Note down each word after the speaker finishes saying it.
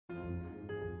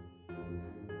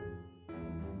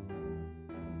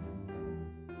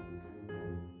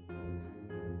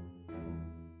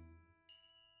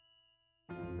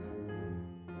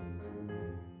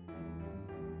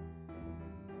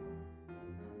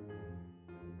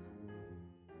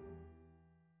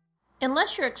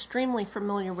Unless you're extremely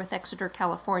familiar with Exeter,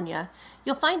 California,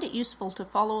 you'll find it useful to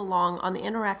follow along on the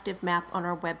interactive map on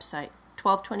our website,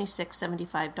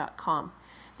 122675.com.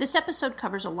 This episode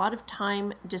covers a lot of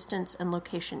time, distance, and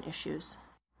location issues.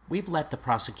 We've let the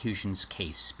prosecution's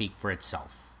case speak for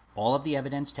itself. All of the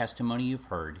evidence testimony you've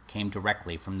heard came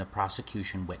directly from the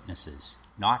prosecution witnesses,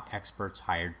 not experts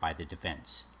hired by the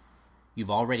defense.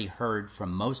 You've already heard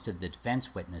from most of the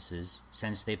defense witnesses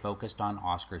since they focused on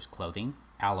Oscar's clothing,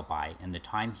 alibi, and the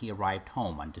time he arrived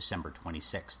home on December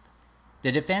 26th.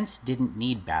 The defense didn't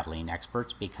need battling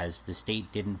experts because the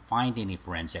state didn't find any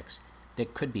forensics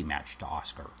that could be matched to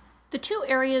Oscar. The two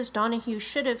areas Donahue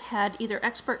should have had either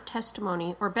expert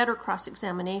testimony or better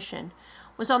cross-examination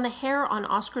was on the hair on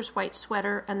Oscar's white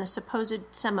sweater and the supposed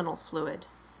seminal fluid.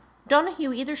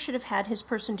 Donahue either should have had his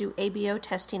person do ABO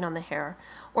testing on the hair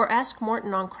or ask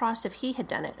Morton on cross if he had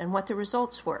done it and what the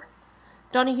results were.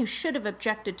 Donahue should have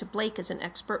objected to Blake as an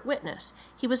expert witness.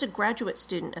 He was a graduate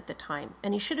student at the time,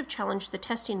 and he should have challenged the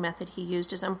testing method he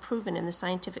used as unproven in the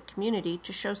scientific community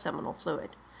to show seminal fluid.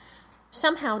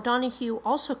 Somehow, Donahue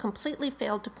also completely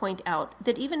failed to point out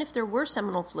that even if there were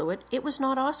seminal fluid, it was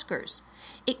not Oscar's.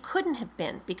 It couldn't have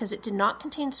been because it did not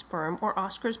contain sperm or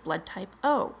Oscar's blood type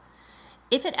O.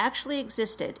 If it actually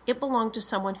existed, it belonged to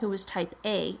someone who was type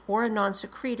A or a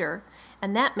non-secretor,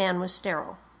 and that man was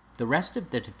sterile. The rest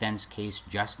of the defense case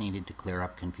just needed to clear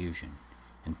up confusion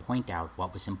and point out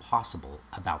what was impossible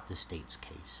about the state's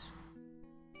case.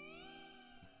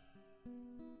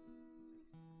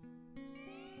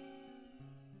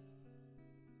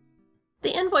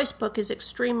 The invoice book is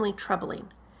extremely troubling,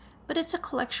 but it's a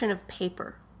collection of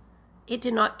paper. It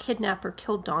did not kidnap or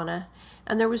kill Donna,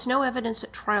 and there was no evidence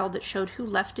at trial that showed who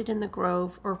left it in the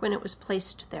grove or when it was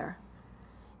placed there.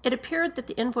 It appeared that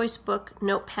the invoice book,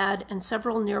 notepad, and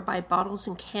several nearby bottles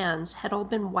and cans had all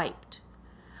been wiped.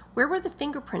 Where were the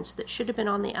fingerprints that should have been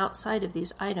on the outside of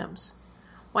these items?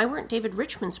 Why weren't David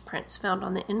Richmond's prints found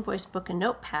on the invoice book and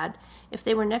notepad if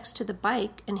they were next to the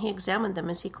bike and he examined them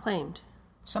as he claimed?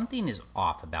 Something is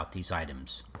off about these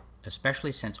items,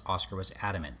 especially since Oscar was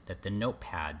adamant that the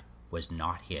notepad was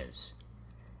not his.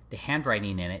 The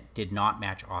handwriting in it did not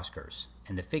match Oscar's,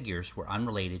 and the figures were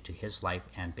unrelated to his life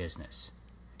and business.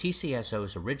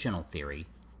 TCSO's original theory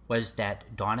was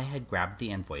that Donna had grabbed the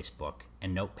invoice book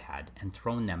and notepad and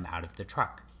thrown them out of the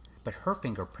truck, but her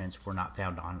fingerprints were not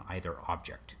found on either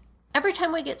object. Every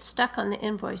time we get stuck on the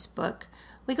invoice book,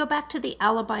 we go back to the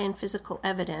alibi and physical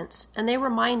evidence, and they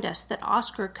remind us that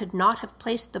Oscar could not have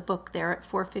placed the book there at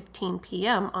 4:15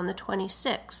 p.m. on the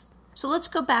 26th. So let's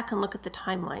go back and look at the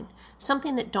timeline,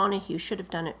 something that Donahue should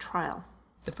have done at trial.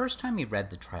 The first time we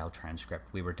read the trial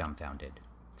transcript, we were dumbfounded.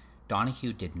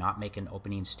 Donahue did not make an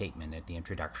opening statement at the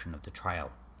introduction of the trial.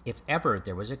 If ever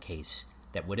there was a case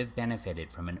that would have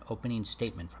benefited from an opening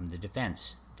statement from the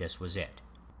defense, this was it.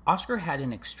 Oscar had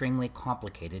an extremely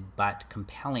complicated but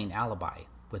compelling alibi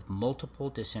with multiple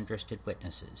disinterested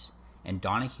witnesses, and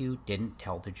Donahue didn't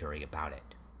tell the jury about it.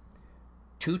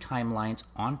 Two timelines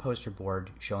on poster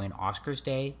board showing Oscar's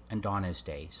day and Donna's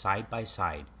day side by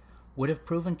side would have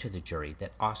proven to the jury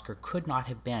that Oscar could not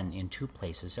have been in two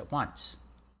places at once.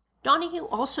 Donahue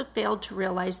also failed to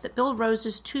realize that Bill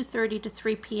Rose's 2:30 to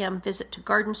 3 p.m. visit to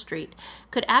Garden Street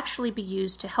could actually be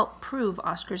used to help prove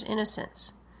Oscar's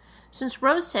innocence. Since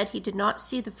Rose said he did not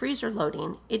see the freezer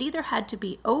loading, it either had to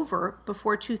be over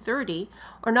before 2:30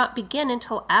 or not begin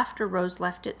until after Rose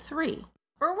left at 3.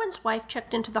 Irwin's wife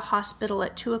checked into the hospital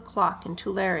at 2 o'clock in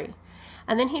Tulare,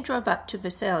 and then he drove up to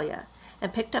Visalia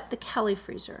and picked up the Kelly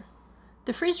freezer.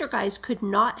 The freezer guys could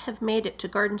not have made it to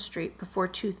Garden Street before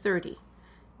 2:30.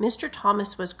 Mr.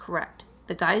 Thomas was correct.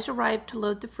 The guys arrived to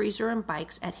load the freezer and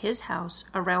bikes at his house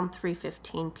around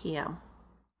 3:15 p.m.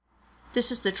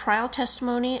 This is the trial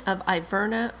testimony of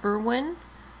Iverna Irwin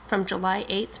from July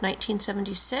 8,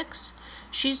 1976.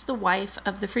 She's the wife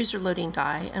of the freezer loading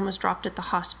guy and was dropped at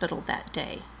the hospital that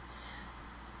day.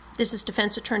 This is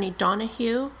defense attorney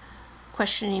Donahue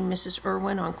questioning Mrs.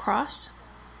 Irwin on cross.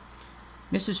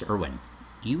 Mrs. Irwin,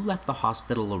 you left the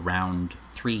hospital around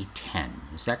 3:10,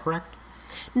 is that correct?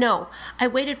 No, I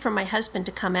waited for my husband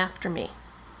to come after me.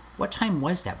 What time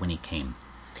was that when he came?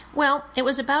 Well, it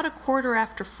was about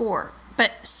 4:15,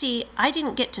 but see, I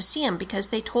didn't get to see him because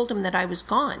they told him that I was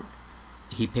gone.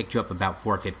 He picked you up about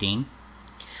 4:15?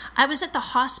 I was at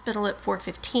the hospital at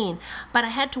 4:15, but I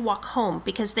had to walk home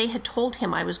because they had told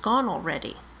him I was gone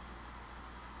already.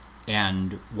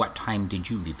 And what time did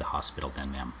you leave the hospital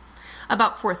then, ma'am?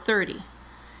 About 4:30.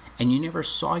 And you never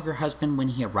saw your husband when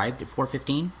he arrived at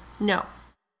 4:15? No.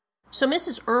 So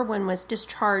Mrs. Irwin was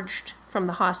discharged from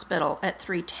the hospital at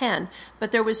 3:10,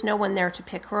 but there was no one there to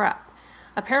pick her up.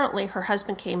 Apparently, her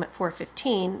husband came at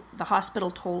 4:15. The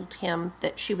hospital told him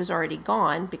that she was already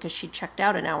gone because she checked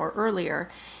out an hour earlier,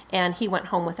 and he went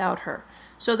home without her.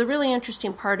 So the really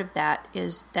interesting part of that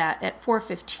is that at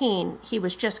 4:15, he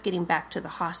was just getting back to the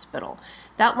hospital.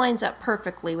 That lines up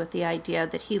perfectly with the idea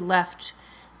that he left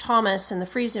Thomas in the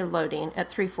freezer loading at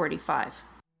 3:45.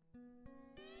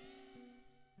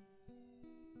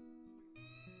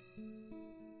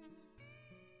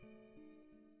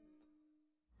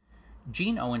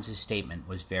 Gene Owens' statement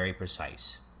was very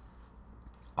precise.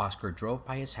 Oscar drove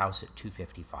by his house at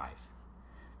 2:55.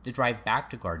 The drive back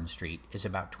to Garden Street is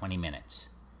about 20 minutes.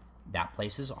 That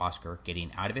places Oscar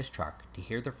getting out of his truck to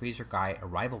hear the freezer guy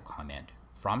arrival comment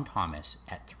from Thomas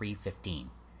at 3:15,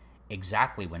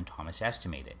 exactly when Thomas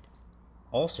estimated.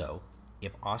 Also,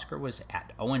 if Oscar was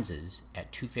at Owens's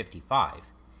at 2:55,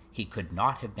 he could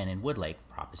not have been in Woodlake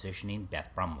propositioning Beth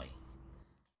Brumley.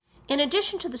 In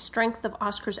addition to the strength of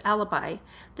Oscar's alibi,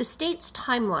 the state's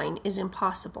timeline is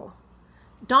impossible.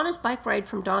 Donna's bike ride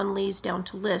from Don Lee's down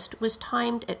to List was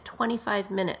timed at 25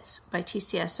 minutes by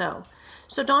TCSO,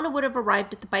 so Donna would have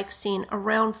arrived at the bike scene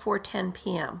around 4:10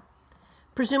 p.m.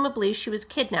 Presumably, she was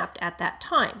kidnapped at that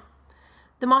time.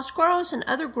 The Mosqueros and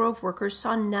other Grove workers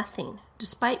saw nothing,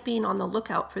 despite being on the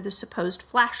lookout for the supposed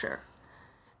flasher.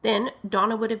 Then,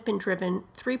 Donna would have been driven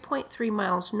 3.3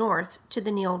 miles north to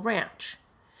the Neal Ranch.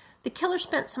 The killer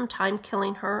spent some time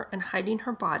killing her and hiding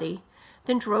her body,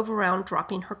 then drove around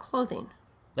dropping her clothing.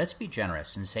 Let's be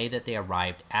generous and say that they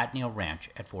arrived at Neal Ranch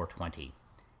at 4:20,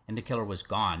 and the killer was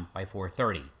gone by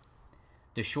 4:30.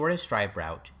 The shortest drive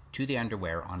route to the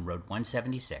underwear on Road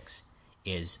 176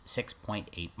 is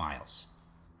 6.8 miles.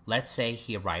 Let's say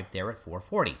he arrived there at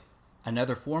 4:40.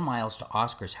 Another 4 miles to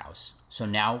Oscar's house, so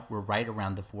now we're right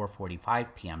around the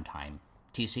 4:45 p.m. time.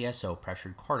 TCSO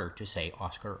pressured Carter to say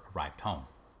Oscar arrived home.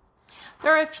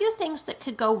 There are a few things that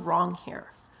could go wrong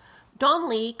here. Don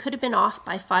Lee could have been off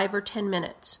by 5 or 10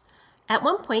 minutes. At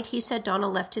one point, he said Donna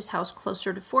left his house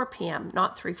closer to 4 p.m.,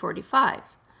 not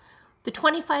 3:45. The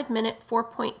 25-minute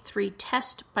 4.3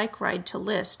 test bike ride to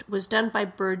List was done by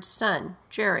Bird's son,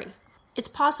 Jerry. It's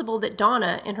possible that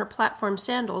Donna in her platform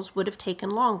sandals would have taken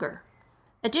longer.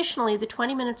 Additionally, the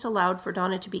 20 minutes allowed for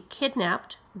Donna to be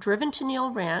kidnapped, driven to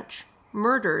Neal Ranch,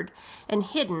 murdered, and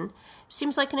hidden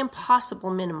seems like an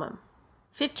impossible minimum.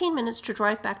 15 minutes to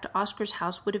drive back to Oscar's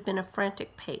house would have been a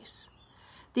frantic pace.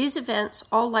 These events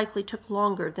all likely took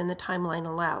longer than the timeline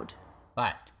allowed.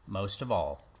 But, most of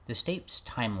all, the state's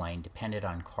timeline depended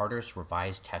on Carter's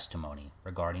revised testimony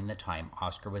regarding the time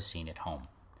Oscar was seen at home.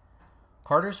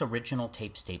 Carter's original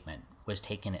tape statement was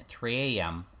taken at 3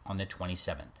 a.m. on the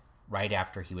 27th, right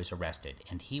after he was arrested,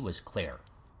 and he was clear.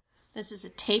 This is a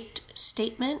taped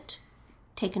statement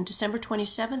taken December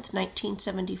 27th,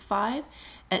 1975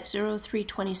 at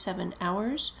 03:27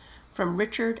 hours from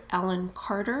Richard Allen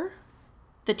Carter.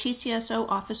 The TCSO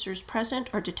officers present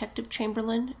are Detective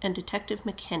Chamberlain and Detective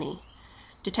McKinney.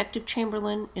 Detective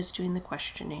Chamberlain is doing the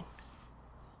questioning.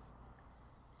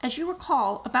 As you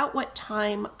recall, about what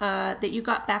time that you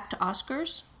got back to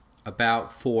Oscar's?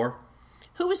 About 4.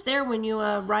 Who was there when you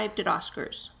arrived at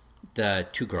Oscar's? The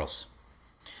 2 girls.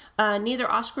 Neither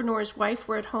Oscar nor his wife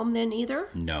were at home then either?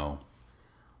 No.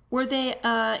 Were they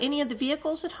any of the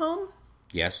vehicles at home?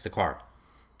 Yes, the car.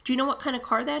 Do you know what kind of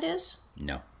car that is?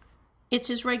 No. It's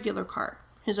his regular car.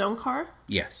 His own car?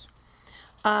 Yes.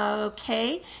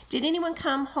 Okay. Did anyone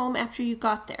come home after you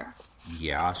got there?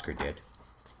 Yeah, Oscar did.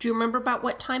 Do you remember about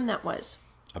what time that was?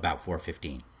 About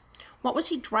 4:15. What was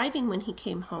he driving when he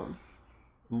came home?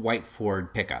 White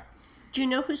Ford pickup. Do you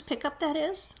know whose pickup that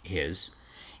is? His.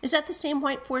 Is that the same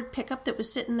white Ford pickup that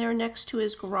was sitting there next to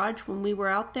his garage when we were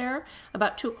out there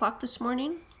about 2 o'clock this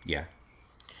morning? Yeah.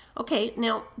 Okay,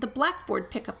 now the black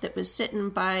Ford pickup that was sitting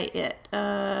by it,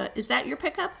 is that your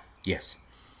pickup? Yes.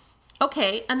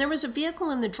 Okay, and there was a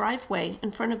vehicle in the driveway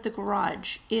in front of the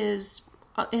garage. It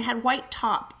had white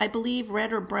top, I believe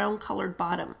red or brown colored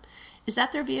bottom. Is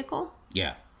that their vehicle?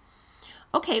 Yeah.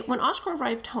 Okay, when Oscar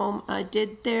arrived home,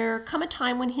 did there come a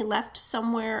time when he left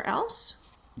somewhere else?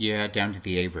 Yeah, down to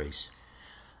the Averys.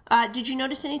 Did you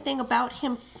notice anything about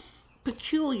him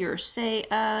peculiar, say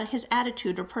his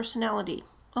attitude or personality?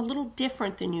 A little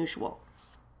different than usual.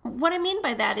 What I mean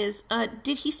by that is,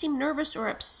 did he seem nervous or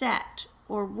upset,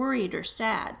 or worried or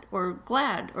sad, or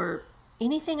glad, or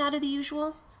anything out of the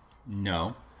usual?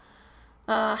 No.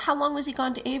 How long was he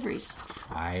gone to Avery's?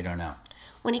 I don't know.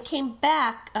 When he came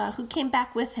back, who came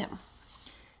back with him?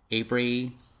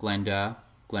 Avery, Glenda,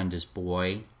 Glenda's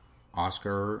boy,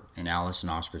 Oscar, and Alice and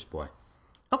Oscar's boy.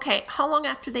 Okay, how long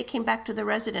after they came back to the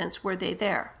residence were they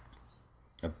there?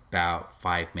 About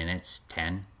 5 minutes,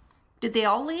 10. Did they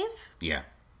all leave? Yeah.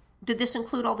 Did this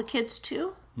include all the kids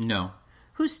too? No.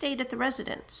 Who stayed at the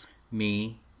residence?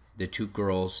 Me, the 2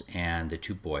 girls, and the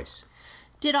 2 boys.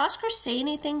 Did Oscar say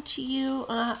anything to you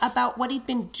about what he'd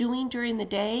been doing during the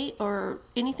day or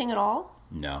anything at all?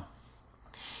 No.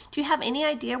 Do you have any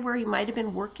idea where he might have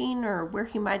been working or where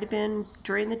he might have been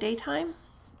during the daytime?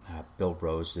 Bill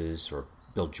Rose's or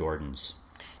Bill Jordan's.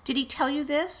 Did he tell you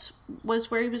this was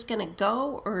where he was going to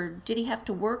go, or did he have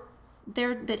to work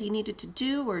there that he needed to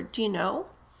do, or do you know?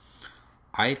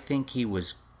 I think he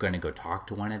was going to go talk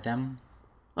to one of them.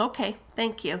 Okay,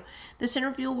 thank you. This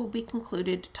interview will be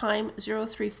concluded. Time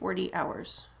 0340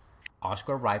 hours.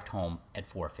 Oscar arrived home at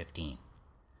 4:15.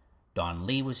 Don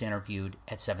Lee was interviewed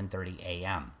at 7:30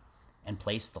 a.m. and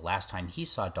placed the last time he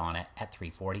saw Donna at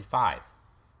 3:45.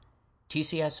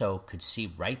 TCSO could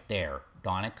see right there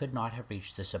Donna could not have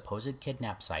reached the supposed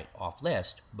kidnap site off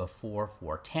list before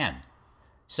 4:10.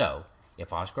 So,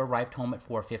 if Oscar arrived home at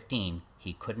 4:15,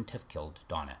 he couldn't have killed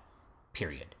Donna.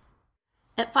 Period.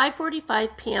 At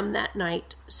 5:45 p.m. that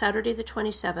night, Saturday the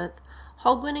 27th,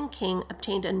 Holguin and King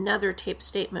obtained another taped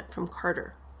statement from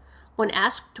Carter. When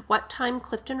asked what time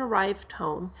Clifton arrived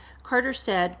home, Carter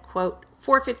said, quote,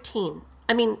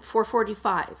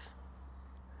 4:45.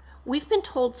 We've been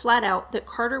told flat out that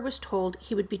Carter was told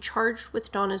he would be charged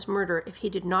with Donna's murder if he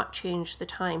did not change the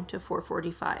time to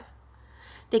 4:45.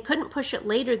 They couldn't push it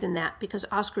later than that because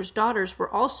Oscar's daughters were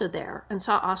also there and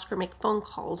saw Oscar make phone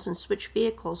calls and switch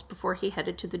vehicles before he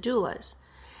headed to the doulas.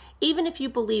 Even if you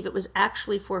believe it was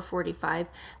actually 4:45,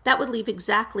 that would leave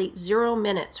exactly 0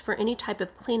 minutes for any type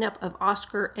of cleanup of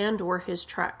Oscar and or his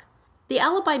truck. The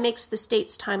alibi makes the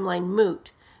state's timeline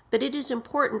moot, but it is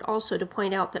important also to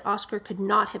point out that Oscar could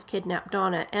not have kidnapped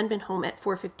Donna and been home at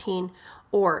 4:15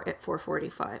 or at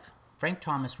 4:45. Frank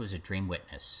Thomas was a dream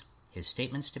witness. His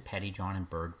statements to Pettyjohn and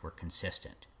Bird were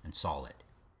consistent and solid.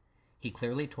 He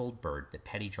clearly told Bird that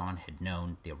Pettyjohn had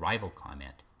known the arrival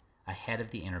comment ahead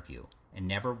of the interview and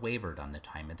never wavered on the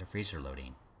time of the freezer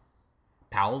loading.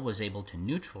 Powell was able to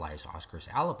neutralize Oscar's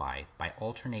alibi by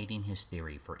alternating his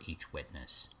theory for each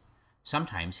witness.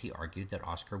 Sometimes he argued that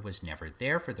Oscar was never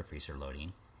there for the freezer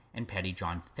loading, and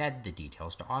Pettyjohn fed the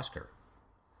details to Oscar.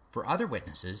 For other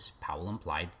witnesses, Powell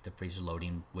implied that the freezer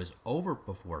loading was over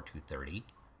before 2:30,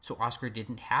 so Oscar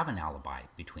didn't have an alibi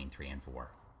between 3 and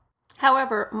 4.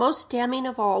 However, most damning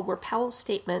of all were Powell's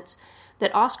statements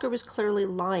that Oscar was clearly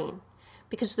lying,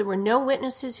 because there were no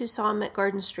witnesses who saw him at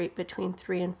Garden Street between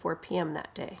 3 and 4 p.m.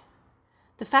 that day.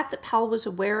 The fact that Powell was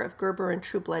aware of Gerber and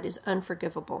Trueblood is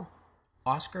unforgivable.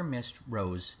 Oscar missed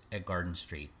Rose at Garden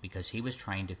Street because he was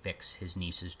trying to fix his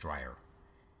niece's dryer.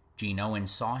 Gene Owens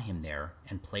saw him there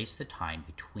and placed the time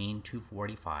between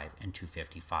 2:45 and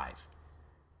 2:55.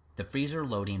 The freezer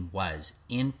loading was,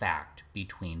 in fact,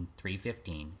 between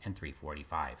 3:15 and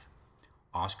 3:45.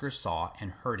 Oscar saw and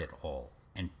heard it all,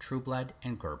 and Trueblood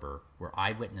and Gerber were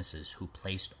eyewitnesses who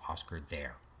placed Oscar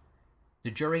there. The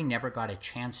jury never got a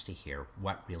chance to hear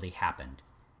what really happened,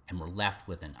 and were left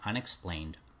with an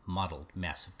unexplained, muddled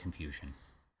mess of confusion.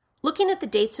 Looking at the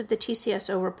dates of the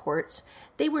TCSO reports,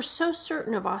 they were so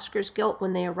certain of Oscar's guilt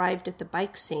when they arrived at the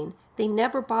bike scene, they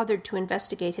never bothered to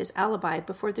investigate his alibi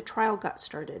before the trial got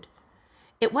started.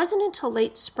 It wasn't until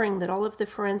late spring that all of the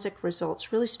forensic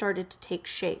results really started to take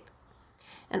shape.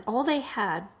 And all they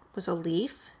had was a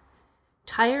leaf,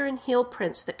 tire and heel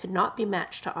prints that could not be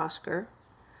matched to Oscar,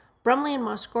 Brumley and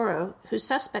Moscoro, whose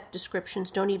suspect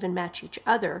descriptions don't even match each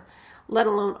other, let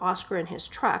alone Oscar and his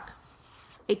truck,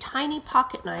 a tiny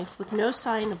pocket knife with no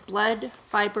sign of blood,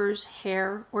 fibers,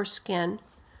 hair, or skin,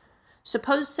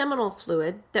 supposed seminal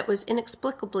fluid that was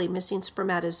inexplicably missing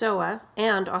spermatozoa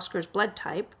and Oscar's blood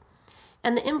type,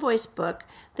 and the invoice book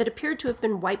that appeared to have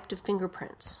been wiped of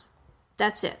fingerprints.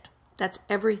 That's it. That's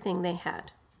everything they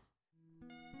had.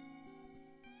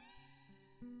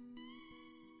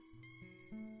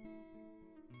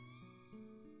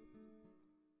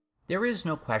 There is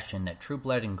no question that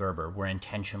Trueblood and Gerber were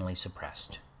intentionally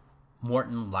suppressed.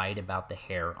 Morton lied about the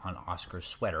hair on Oscar's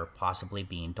sweater possibly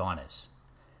being Donna's.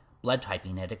 Blood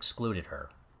typing had excluded her.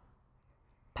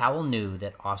 Powell knew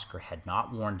that Oscar had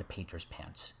not worn the painter's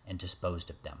pants and disposed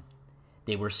of them.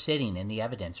 They were sitting in the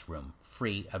evidence room,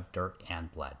 free of dirt and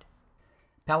blood.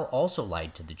 Powell also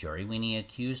lied to the jury when he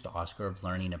accused Oscar of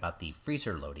learning about the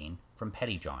freezer loading from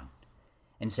Pettyjohn,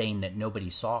 and saying that nobody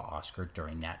saw Oscar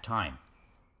during that time.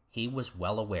 He was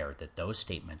well aware that those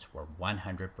statements were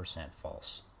 100%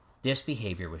 false. This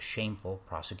behavior was shameful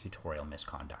prosecutorial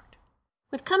misconduct.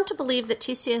 We've come to believe that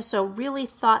TCSO really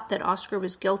thought that Oscar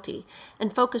was guilty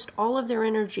and focused all of their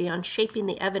energy on shaping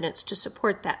the evidence to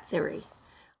support that theory.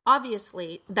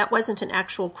 Obviously, that wasn't an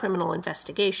actual criminal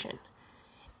investigation.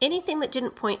 Anything that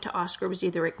didn't point to Oscar was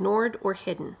either ignored or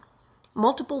hidden.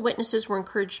 Multiple witnesses were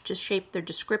encouraged to shape their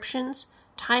descriptions,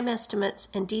 time estimates,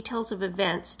 and details of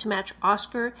events to match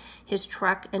Oscar, his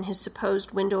truck, and his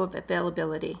supposed window of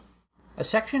availability. A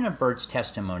section of Bird's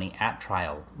testimony at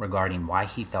trial regarding why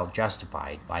he felt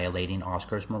justified violating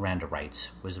Oscar's Miranda rights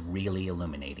was really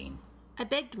illuminating. I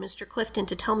begged Mr. Clifton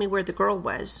to tell me where the girl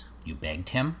was. You begged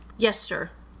him? Yes, sir.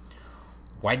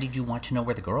 Why did you want to know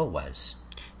where the girl was?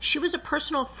 She was a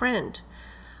personal friend.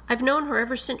 I've known her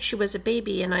ever since she was a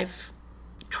baby, and I've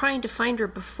trying to find her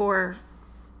before.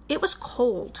 It was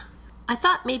cold. I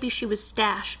thought maybe she was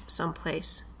stashed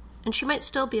someplace, and she might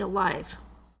still be alive.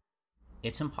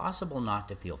 It's impossible not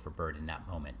to feel for Bird in that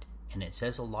moment, and it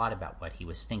says a lot about what he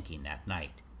was thinking that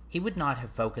night. He would not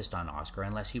have focused on Oscar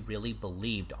unless he really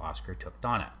believed Oscar took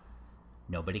Donna.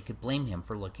 Nobody could blame him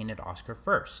for looking at Oscar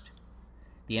first.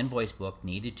 The invoice book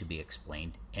needed to be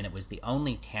explained, and it was the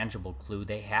only tangible clue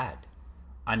they had.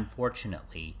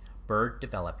 Unfortunately, Bird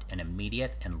developed an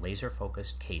immediate and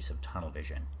laser-focused case of tunnel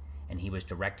vision, and he was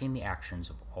directing the actions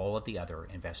of all of the other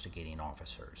investigating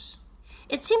officers.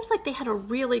 It seems like they had a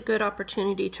really good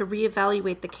opportunity to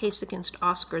reevaluate the case against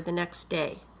Oscar the next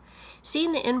day.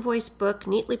 Seeing the invoice book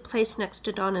neatly placed next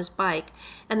to Donna's bike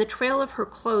and the trail of her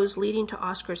clothes leading to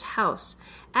Oscar's house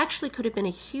actually could have been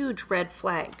a huge red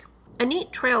flag. A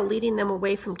neat trail leading them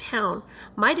away from town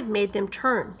might have made them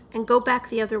turn and go back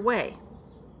the other way,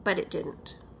 but it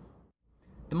didn't.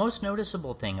 The most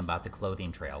noticeable thing about the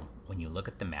clothing trail, when you look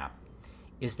at the map,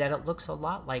 is that it looks a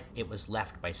lot like it was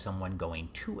left by someone going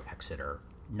to Exeter,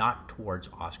 not towards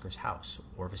Oscar's house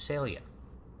or Visalia.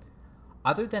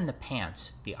 Other than the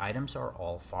pants, the items are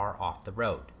all far off the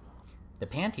road. The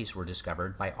panties were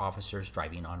discovered by officers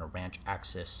driving on a ranch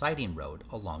access sighting road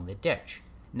along the ditch,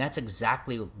 and that's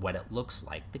exactly what it looks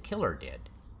like the killer did.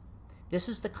 This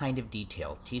is the kind of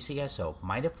detail TCSO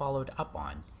might have followed up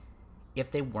on if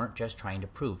they weren't just trying to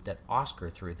prove that Oscar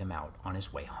threw them out on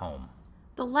his way home.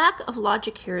 The lack of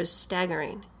logic here is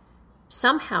staggering.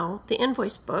 Somehow, the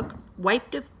invoice book,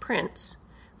 wiped of prints,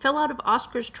 fell out of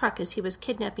Oscar's truck as he was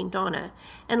kidnapping Donna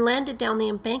and landed down the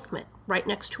embankment right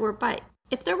next to her bike.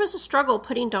 If there was a struggle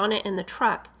putting Donna in the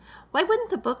truck, why wouldn't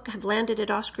the book have landed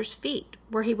at Oscar's feet,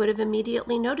 where he would have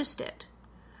immediately noticed it?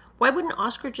 Why wouldn't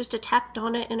Oscar just attack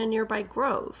Donna in a nearby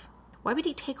grove? Why would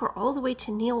he take her all the way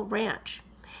to Neal Ranch?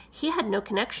 He had no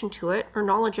connection to it or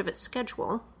knowledge of its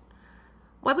schedule.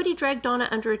 Why would he drag Donna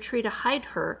under a tree to hide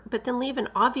her, but then leave an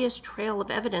obvious trail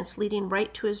of evidence leading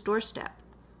right to his doorstep?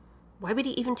 Why would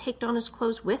he even take Donna's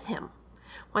clothes with him?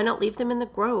 Why not leave them in the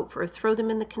grove or throw them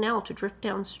in the canal to drift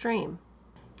downstream?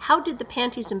 How did the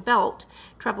panties and belt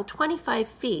travel 25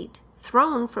 feet,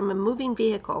 thrown from a moving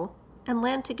vehicle, and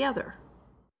land together?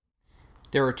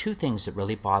 There are two things that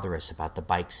really bother us about the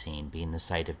bike scene being the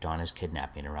site of Donna's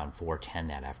kidnapping around 4:10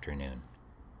 that afternoon.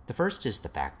 The first is the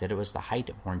fact that it was the height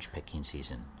of orange picking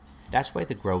season. That's why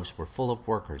the groves were full of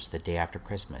workers the day after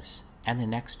Christmas, and the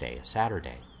next day, a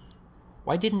Saturday.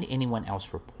 Why didn't anyone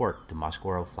else report the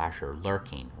Mosquero flasher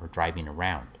lurking or driving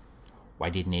around? Why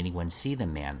didn't anyone see the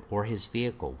man or his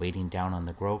vehicle waiting down on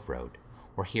the Grove Road,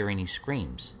 or hear any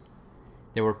screams?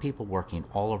 There were people working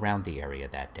all around the area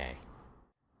that day.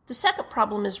 The second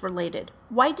problem is related.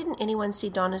 Why didn't anyone see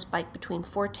Donna's bike between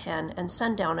 4:10 and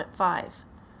sundown at 5?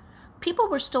 People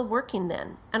were still working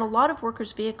then, and a lot of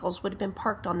workers' vehicles would have been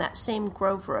parked on that same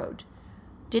Grove Road.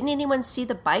 Didn't anyone see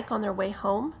the bike on their way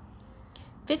home?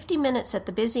 50 minutes at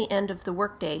the busy end of the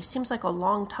workday seems like a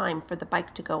long time for the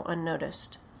bike to go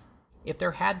unnoticed. If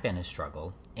there had been a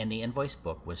struggle, and the invoice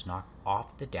book was knocked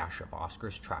off the dash of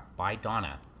Oscar's truck by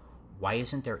Donna, why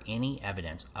isn't there any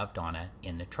evidence of Donna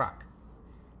in the truck?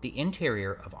 The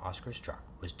interior of Oscar's truck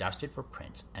was dusted for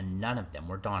prints, and none of them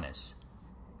were Donna's.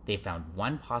 They found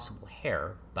one possible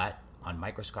hair, but on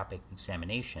microscopic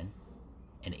examination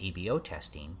and ABO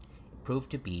testing, it proved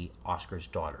to be Oscar's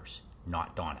daughter's,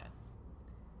 not Donna.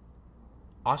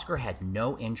 Oscar had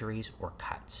no injuries or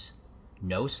cuts,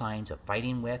 no signs of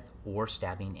fighting with or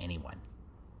stabbing anyone.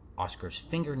 Oscar's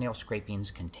fingernail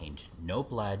scrapings contained no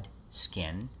blood,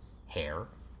 skin, hair,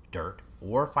 dirt,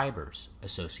 or fibers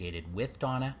associated with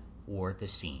Donna or the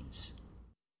scenes.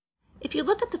 If you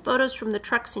look at the photos from the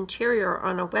truck's interior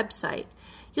on our website,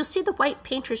 you'll see the white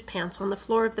painter's pants on the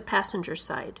floor of the passenger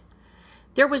side.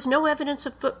 There was no evidence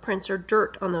of footprints or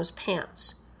dirt on those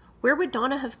pants. Where would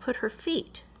Donna have put her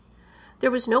feet? There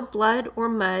was no blood or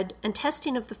mud, and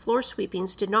testing of the floor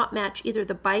sweepings did not match either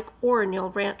the bike or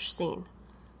Neal Ranch scene.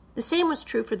 The same was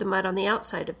true for the mud on the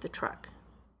outside of the truck.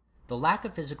 The lack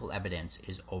of physical evidence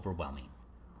is overwhelming.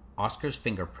 Oscar's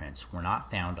fingerprints were not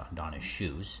found on Donna's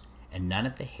shoes, and none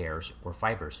of the hairs or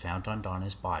fibers found on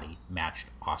Donna's body matched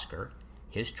Oscar,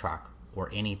 his truck, or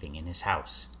anything in his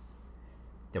house.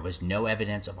 There was no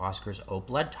evidence of Oscar's O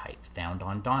blood type found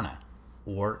on Donna,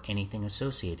 or anything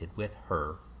associated with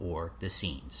her or the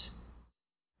scenes.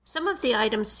 Some of the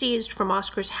items seized from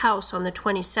Oscar's house on the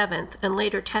 27th and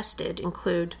later tested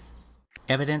include: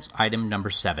 Evidence item number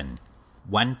 7,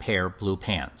 1 pair blue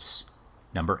pants.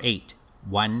 Number 8,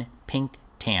 1 pink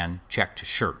tan checked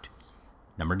shirt.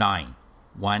 Number 9,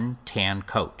 1 tan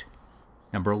coat.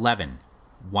 Number 11,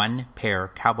 1 pair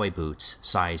cowboy boots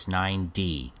size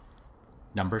 9D.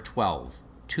 Number 12,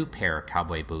 2 pair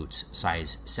cowboy boots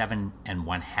size 7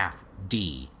 1/2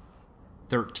 D.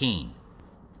 13,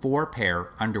 4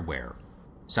 pair underwear.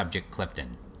 Subject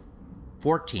Clifton.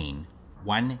 14,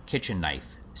 1 kitchen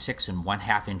knife 6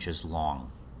 1/2 inches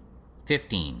long.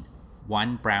 15,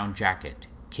 1 brown jacket,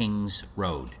 Kings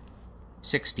Road.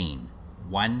 16,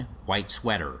 1 white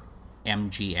sweater,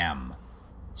 MGM.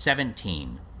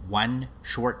 17, 1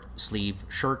 short sleeve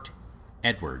shirt,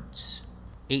 Edwards.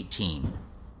 18,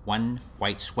 1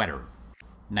 white sweater.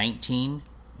 19,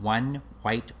 1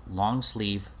 white long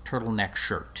sleeve turtleneck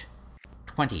shirt.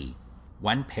 20,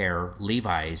 1 pair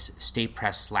Levi's stay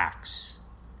press slacks.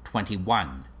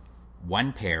 21,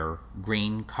 1 pair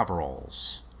green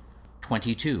coveralls.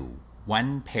 22,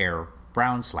 1 pair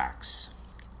brown slacks.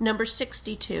 Number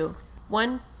 62,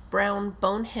 1 brown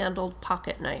bone-handled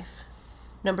pocket knife.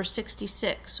 Number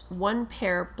 66, 1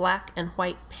 pair black and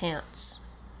white pants.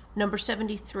 Number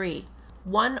 73,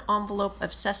 1 envelope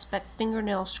of suspect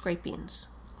fingernail scrapings,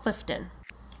 Clifton.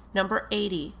 Number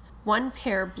 80, 1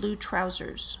 pair blue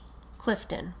trousers,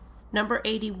 Clifton. Number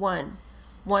 81,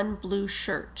 1 blue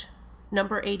shirt.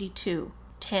 Number 82,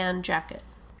 tan jacket.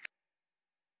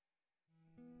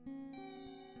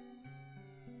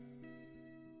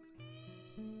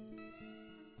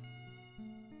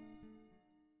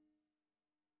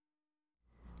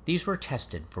 These were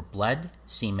tested for blood,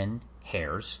 semen,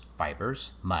 hairs,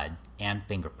 fibers, mud, and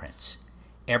fingerprints.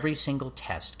 Every single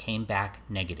test came back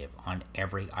negative on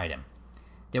every item.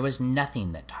 There was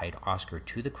nothing that tied Oscar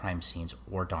to the crime scenes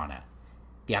or Donna.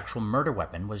 The actual murder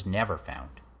weapon was never found.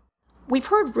 We've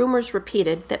heard rumors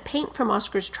repeated that paint from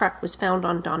Oscar's truck was found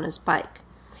on Donna's bike.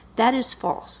 That is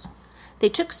false. They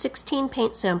took 16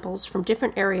 paint samples from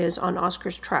different areas on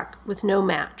Oscar's truck with no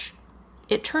match.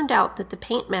 It turned out that the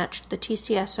paint matched the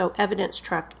TCSO evidence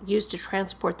truck used to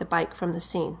transport the bike from the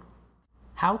scene.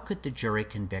 How could the jury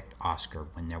convict Oscar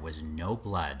when there was no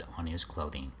blood on his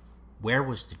clothing? Where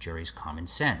was the jury's common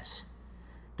sense?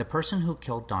 The person who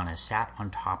killed Donna sat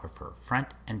on top of her, front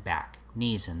and back,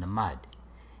 knees in the mud.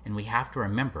 And we have to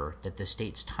remember that the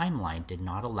state's timeline did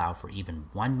not allow for even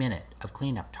 1 minute of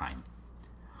cleanup time.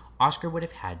 Oscar would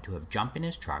have had to have jumped in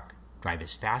his truck, drive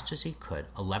as fast as he could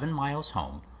 11 miles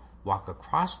home, walk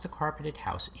across the carpeted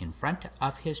house in front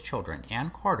of his children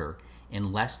and Carter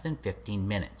in less than 15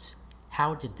 minutes.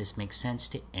 How did this make sense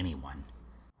to anyone?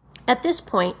 At this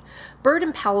point, Bird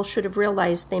and Powell should have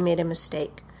realized they made a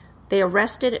mistake. They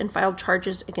arrested and filed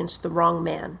charges against the wrong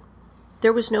man.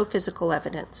 There was no physical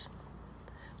evidence.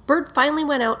 Bird finally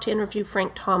went out to interview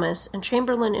Frank Thomas, and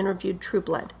Chamberlain interviewed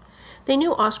Trueblood. They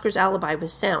knew Oscar's alibi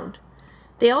was sound.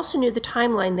 They also knew the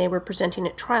timeline they were presenting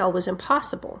at trial was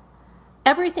impossible.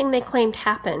 Everything they claimed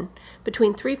happened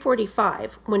between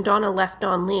 3:45, when Donna left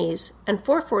Don Lee's, and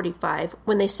 4:45,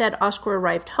 when they said Oscar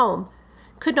arrived home,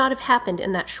 could not have happened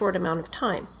in that short amount of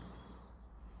time.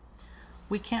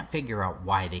 We can't figure out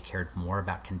why they cared more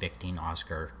about convicting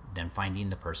Oscar than finding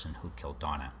the person who killed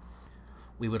Donna.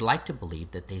 We would like to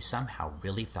believe that they somehow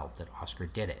really felt that Oscar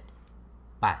did it,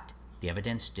 but the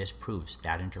evidence disproves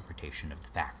that interpretation of the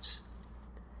facts.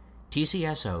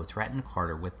 TCSO threatened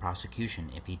Carter with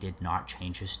prosecution if he did not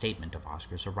change his statement of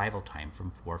Oscar's arrival time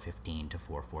from 4:15 to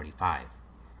 4:45.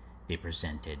 They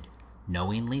presented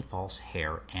knowingly false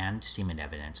hair and semen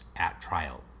evidence at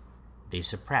trial. They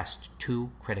suppressed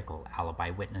 2 critical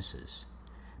alibi witnesses.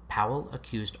 Powell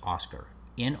accused Oscar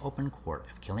in open court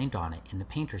of killing Donna in the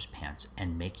painter's pants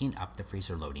and making up the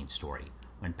freezer loading story,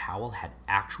 when Powell had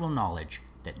actual knowledge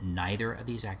that neither of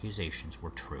these accusations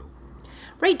were true.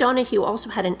 Ray Donahue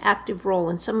also had an active role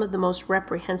in some of the most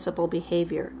reprehensible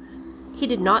behavior. He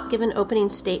did not give an opening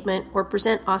statement or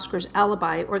present Oscar's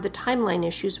alibi or the timeline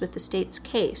issues with the state's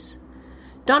case.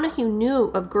 Donahue knew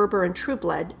of Gerber and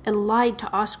Trueblood and lied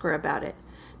to Oscar about it,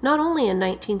 not only in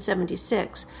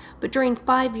 1976, but during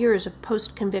 5 years of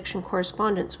post-conviction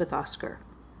correspondence with Oscar.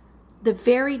 The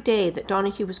very day that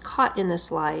Donahue was caught in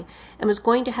this lie and was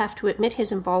going to have to admit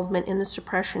his involvement in the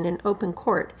suppression in open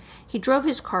court, he drove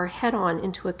his car head-on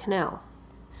into a canal.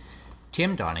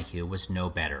 Tim Donahue was no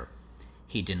better.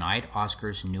 He denied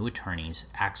Oscar's new attorneys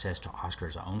access to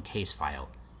Oscar's own case file,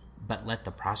 but let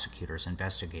the prosecutor's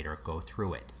investigator go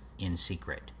through it in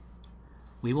secret.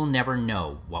 We will never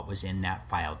know what was in that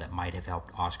file that might have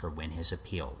helped Oscar win his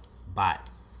appeal, but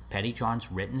Pettyjohn's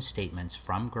written statements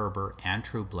from Gerber and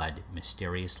Trueblood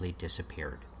mysteriously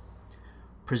disappeared.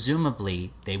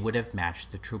 Presumably, they would have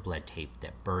matched the Trueblood tape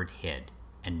that Bird hid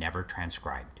and never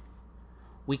transcribed.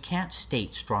 We can't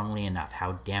state strongly enough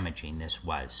how damaging this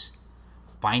was.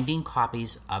 Finding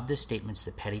copies of the statements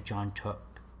that Pettyjohn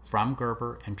took from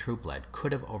Gerber and Trueblood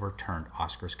could have overturned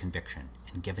Oscar's conviction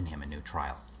and given him a new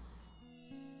trial.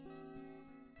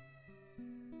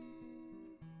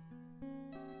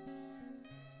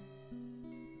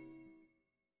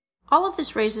 All of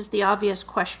this raises the obvious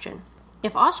question.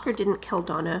 If Oscar didn't kill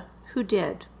Donna, who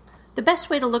did? The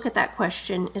best way to look at that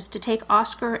question is to take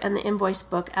Oscar and the invoice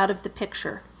book out of the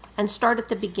picture and start at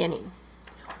the beginning.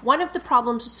 One of the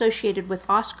problems associated with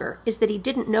Oscar is that he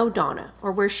didn't know Donna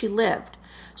or where she lived,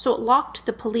 so it locked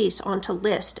the police onto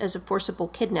List as a forcible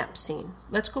kidnap scene.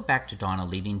 Let's go back to Donna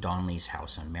leaving Don Lee's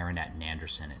house on Marinette and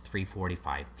Anderson at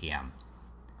 3:45 p.m.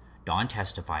 Don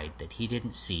testified that he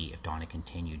didn't see if Donna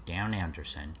continued down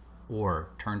Anderson or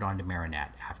turned onto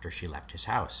Marinette after she left his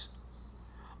house.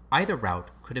 Either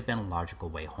route could have been a logical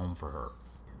way home for her.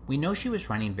 We know she was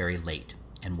running very late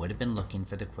and would have been looking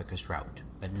for the quickest route,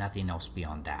 but nothing else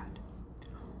beyond that.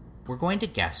 We're going to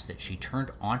guess that she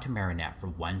turned onto Marinette for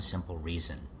one simple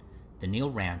reason. The Neal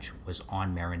Ranch was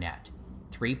on Marinette,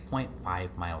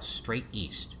 3.5 miles straight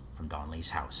east from Don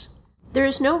Lee's house. There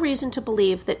is no reason to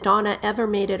believe that Donna ever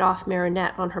made it off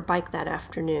Marinette on her bike that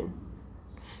afternoon.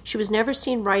 She was never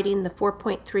seen riding the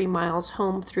 4.3 miles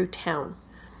home through town.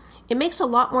 It makes a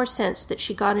lot more sense that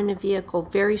she got in a vehicle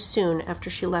very soon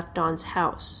after she left Don's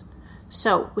house.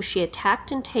 So, was she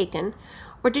attacked and taken,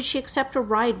 or did she accept a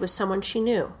ride with someone she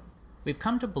knew? We've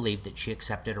come to believe that she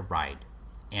accepted a ride,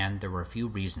 and there were a few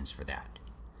reasons for that.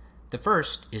 The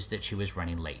first is that she was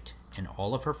running late, and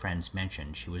all of her friends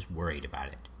mentioned she was worried about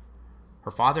it.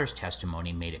 Her father's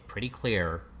testimony made it pretty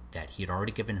clear that he had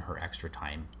already given her extra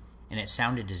time, and it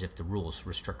sounded as if the rules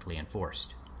were strictly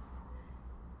enforced.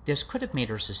 This could have made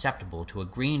her susceptible to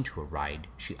agreeing to a ride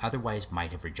she otherwise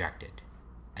might have rejected.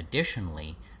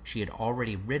 Additionally, she had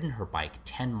already ridden her bike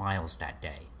 10 miles that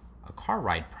day. A car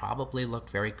ride probably looked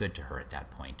very good to her at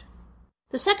that point.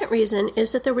 The second reason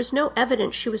is that there was no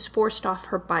evidence she was forced off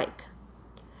her bike.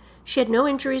 She had no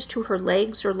injuries to her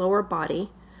legs or lower body,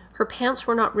 her pants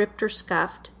were not ripped or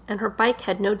scuffed, and her bike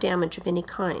had no damage of any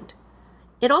kind.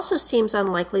 It also seems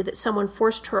unlikely that someone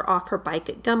forced her off her bike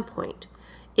at gunpoint.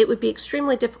 It would be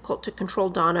extremely difficult to control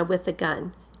Donna with a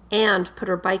gun and put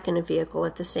her bike in a vehicle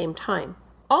at the same time.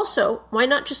 Also, why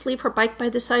not just leave her bike by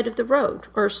the side of the road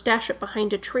or stash it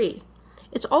behind a tree?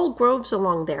 It's all groves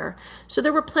along there, so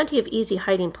there were plenty of easy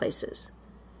hiding places.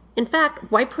 In fact,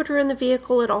 why put her in the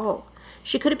vehicle at all?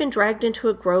 She could have been dragged into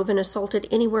a grove and assaulted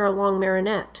anywhere along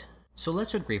Marinette. So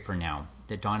let's agree for now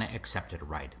that Donna accepted a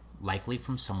ride, likely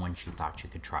from someone she thought she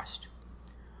could trust.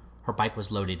 Her bike was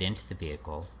loaded into the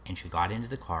vehicle, and she got into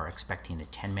the car expecting a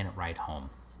 10-minute ride home.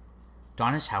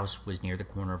 Donna's house was near the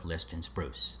corner of List and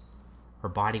Spruce. Her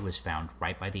body was found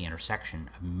right by the intersection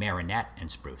of Marinette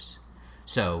and Spruce,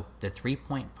 so the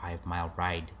 3.5-mile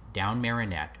ride down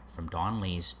Marinette from Don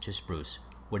Lee's to Spruce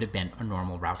would have been a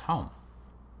normal route home.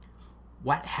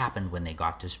 What happened when they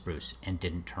got to Spruce and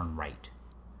didn't turn right?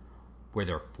 Were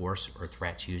there force or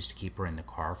threats used to keep her in the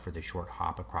car for the short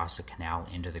hop across the canal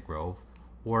into the grove?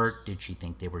 Or did she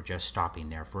think they were just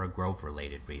stopping there for a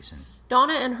grove-related reason?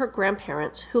 Donna and her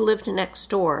grandparents, who lived next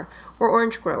door, were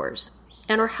orange growers,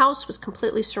 and her house was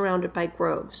completely surrounded by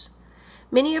groves.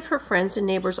 Many of her friends and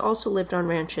neighbors also lived on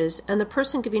ranches, and the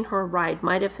person giving her a ride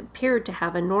might have appeared to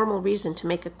have a normal reason to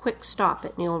make a quick stop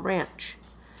at Neal Ranch.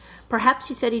 Perhaps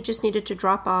he said he just needed to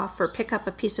drop off or pick up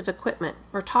a piece of equipment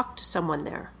or talk to someone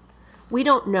there. We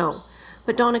don't know,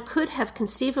 but Donna could have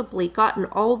conceivably gotten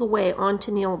all the way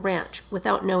onto Neal Ranch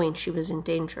without knowing she was in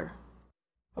danger.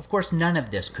 Of course, none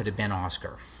of this could have been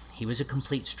Oscar. He was a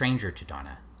complete stranger to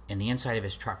Donna, and the inside of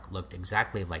his truck looked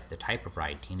exactly like the type of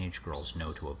ride teenage girls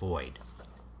know to avoid.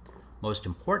 Most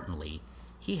importantly,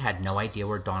 he had no idea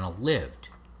where Donna lived,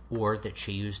 or that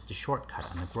she used the shortcut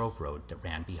on the Grove Road that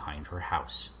ran behind her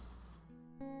house.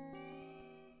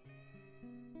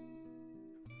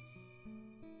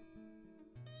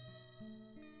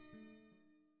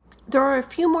 There are a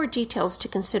few more details to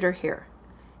consider here.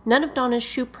 None of Donna's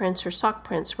shoe prints or sock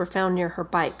prints were found near her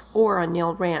bike or on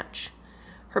Neal Ranch.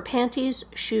 Her panties,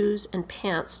 shoes, and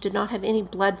pants did not have any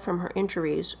blood from her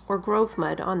injuries or grove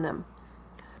mud on them.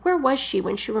 Where was she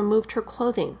when she removed her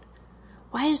clothing?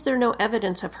 Why is there no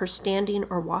evidence of her standing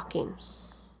or walking?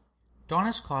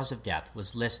 Donna's cause of death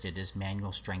was listed as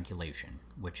manual strangulation,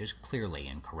 which is clearly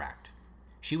incorrect.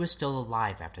 She was still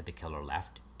alive after the killer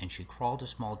left, and she crawled a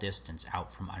small distance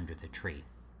out from under the tree.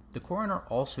 The coroner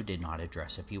also did not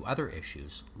address a few other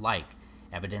issues, like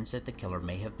evidence that the killer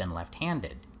may have been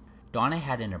left-handed. Donna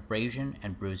had an abrasion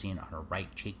and bruising on her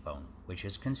right cheekbone, which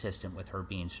is consistent with her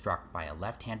being struck by a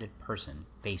left-handed person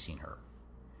facing her.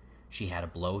 She had a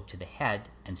blow to the head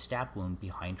and stab wound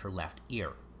behind her left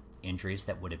ear, injuries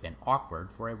that would have been awkward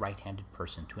for a right-handed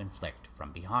person to inflict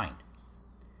from behind.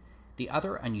 The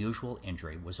other unusual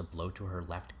injury was a blow to her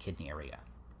left kidney area.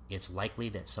 It's likely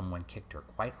that someone kicked her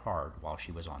quite hard while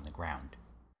she was on the ground.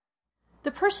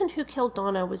 The person who killed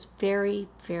Donna was very,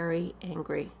 very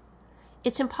angry.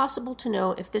 It's impossible to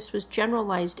know if this was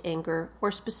generalized anger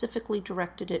or specifically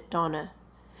directed at Donna.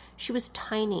 She was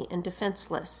tiny and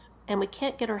defenseless, and we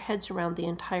can't get our heads around the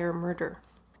entire murder.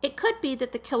 It could be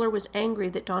that the killer was angry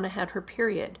that Donna had her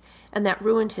period, and that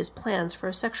ruined his plans for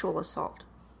a sexual assault.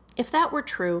 If that were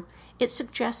true, it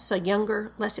suggests a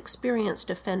younger, less experienced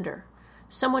offender,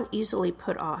 someone easily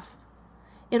put off.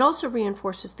 It also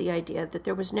reinforces the idea that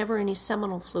there was never any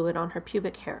seminal fluid on her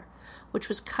pubic hair, which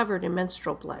was covered in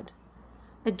menstrual blood.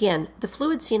 Again, the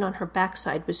fluid seen on her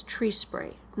backside was tree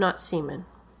spray, not semen.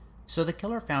 So the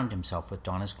killer found himself with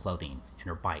Donna's clothing and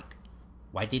her bike.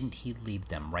 Why didn't he leave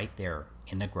them right there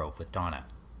in the grove with Donna?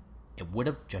 It would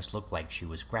have just looked like she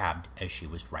was grabbed as she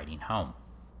was riding home.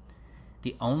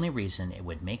 The only reason it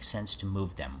would make sense to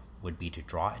move them would be to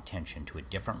draw attention to a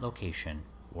different location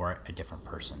or a different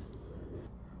person.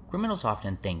 Criminals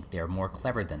often think they are more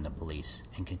clever than the police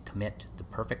and can commit the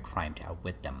perfect crime to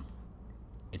outwit them.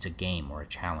 It's a game or a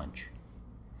challenge.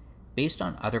 Based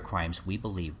on other crimes we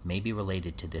believe may be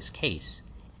related to this case,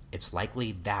 it's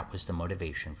likely that was the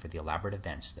motivation for the elaborate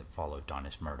events that followed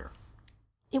Donna's murder.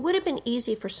 It would have been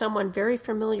easy for someone very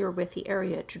familiar with the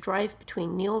area to drive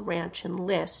between Neal Ranch and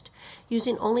List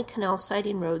using only canal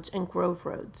siding roads and grove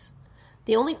roads.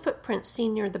 The only footprints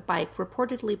seen near the bike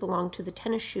reportedly belonged to the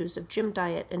tennis shoes of Jim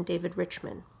Dyatt and David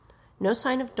Richman. No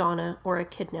sign of Donna or a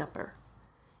kidnapper.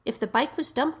 If the bike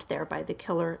was dumped there by the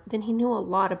killer, then he knew a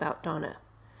lot about Donna.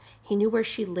 He knew where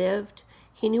she lived,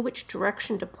 he knew which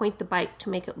direction to point the bike to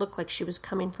make it look like she was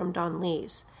coming from Don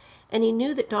Lee's, and he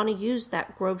knew that Donna used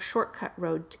that Grove shortcut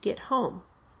road to get home.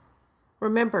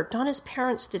 Remember, Donna's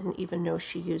parents didn't even know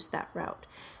she used that route,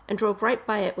 and drove right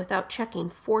by it without checking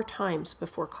 4 times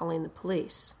before calling the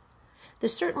police.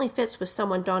 This certainly fits with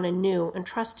someone Donna knew and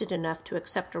trusted enough to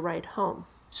accept a ride home.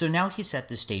 So now he set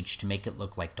the stage to make it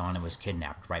look like Donna was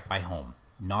kidnapped right by home,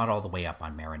 not all the way up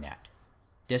on Marinette.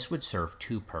 This would serve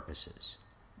 2 purposes.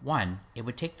 1, it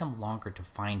would take them longer to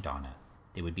find Donna.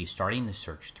 They would be starting the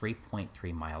search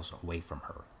 3.3 miles away from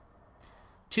her.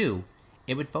 2,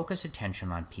 it would focus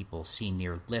attention on people seen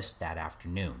near List that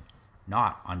afternoon,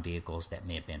 not on vehicles that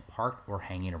may have been parked or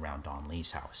hanging around Don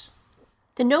Lee's house.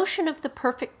 The notion of the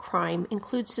perfect crime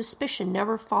includes suspicion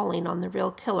never falling on the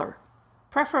real killer.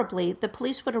 Preferably, the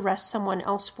police would arrest someone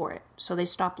else for it, so they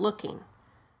stop looking.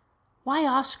 Why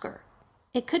Oscar?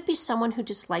 It could be someone who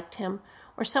disliked him,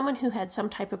 or someone who had some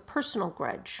type of personal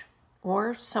grudge,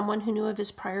 or someone who knew of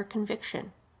his prior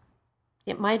conviction.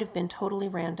 It might have been totally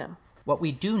random. What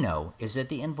we do know is that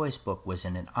the invoice book was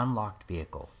in an unlocked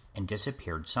vehicle and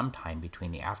disappeared sometime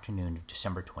between the afternoon of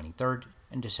December 23rd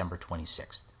and December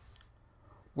 26th.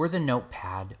 Were the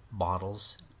notepad,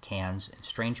 bottles, cans, and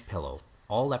strange pillow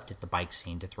all left at the bike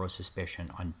scene to throw suspicion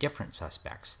on different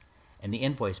suspects, and the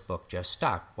invoice book just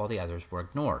stuck while the others were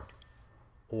ignored?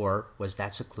 Or was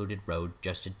that secluded road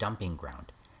just a dumping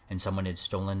ground, and someone had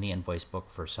stolen the invoice book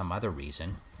for some other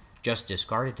reason, just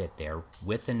discarded it there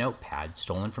with the notepad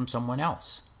stolen from someone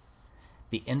else?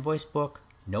 The invoice book,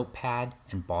 notepad,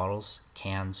 and bottles,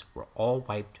 cans were all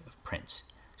wiped of prints,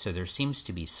 so there seems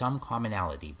to be some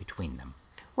commonality between them.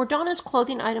 Were Donna's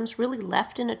clothing items really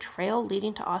left in a trail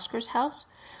leading to Oscar's house,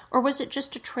 or was it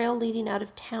just a trail leading out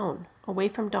of town, away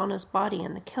from Donna's body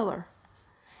and the killer?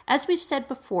 As we've said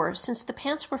before, since the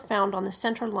pants were found on the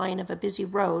center line of a busy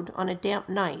road on a damp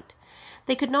night,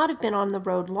 they could not have been on the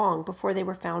road long before they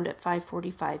were found at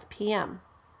 5:45 p.m.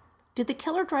 Did the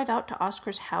killer drive out to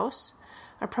Oscar's house,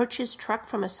 approach his truck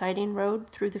from a siding road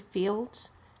through the fields,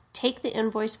 take the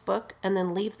invoice book, and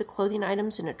then leave the clothing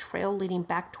items in a trail leading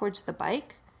back towards the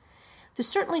bike? This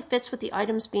certainly fits with the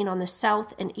items being on the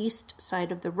south and east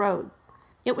side of the road.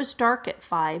 It was dark at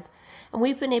 5, and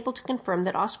we've been able to confirm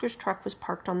that Oscar's truck was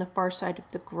parked on the far side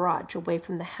of the garage, away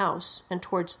from the house and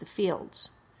towards the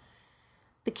fields.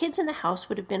 The kids in the house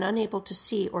would have been unable to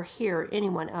see or hear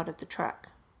anyone out of the truck.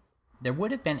 There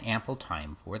would have been ample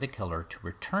time for the killer to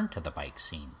return to the bike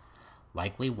scene,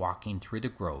 likely walking through the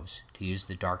groves to use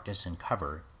the darkness and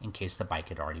cover in case the bike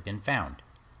had already been found.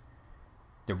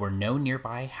 There were no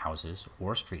nearby houses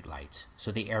or streetlights,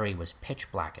 so the area was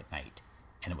pitch black at night,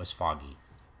 and it was foggy.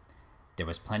 There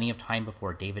was plenty of time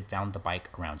before David found the bike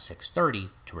around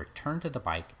 6:30 to return to the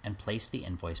bike and place the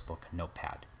invoice book and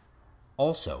notepad.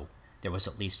 Also, there was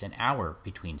at least an hour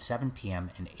between 7 p.m.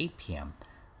 and 8 p.m.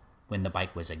 when the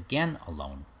bike was again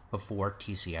alone before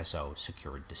TCSO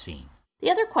secured the scene.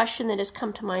 The other question that has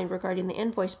come to mind regarding the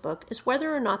invoice book is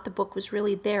whether or not the book was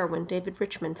really there when David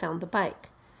Richmond found the bike.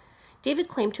 David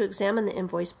claimed to examine the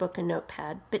invoice book and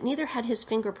notepad, but neither had his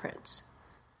fingerprints.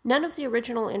 None of the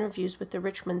original interviews with the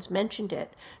Richmonds mentioned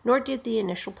it, nor did the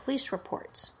initial police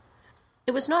reports.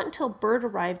 It was not until Bird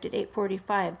arrived at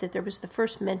 8:45 that there was the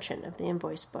first mention of the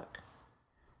invoice book.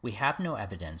 We have no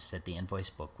evidence that the invoice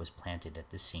book was planted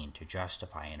at the scene to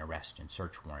justify an arrest and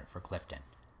search warrant for Clifton,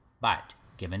 but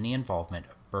given the involvement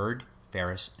of Bird,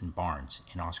 Ferris, and Barnes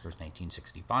in Oscar's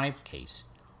 1965 case,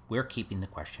 we're keeping the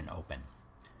question open.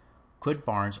 Could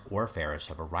Barnes or Ferris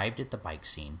have arrived at the bike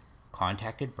scene,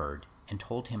 contacted Bird, and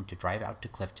told him to drive out to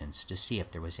Clifton's to see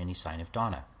if there was any sign of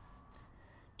Donna?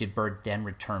 Did Bird then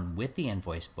return with the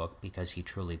invoice book because he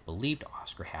truly believed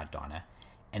Oscar had Donna,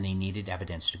 and they needed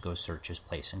evidence to go search his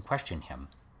place and question him?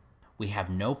 We have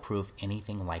no proof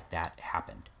anything like that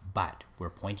happened, but we're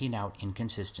pointing out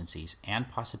inconsistencies and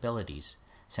possibilities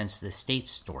since the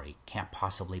state's story can't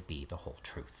possibly be the whole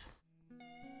truth.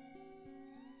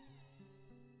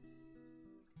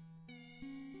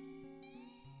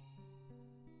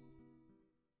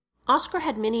 Oscar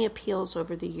had many appeals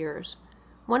over the years.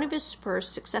 One of his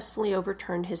first successfully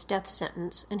overturned his death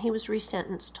sentence, and he was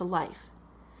resentenced to life.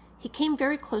 He came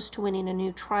very close to winning a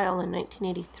new trial in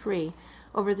 1983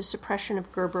 over the suppression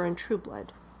of Gerber and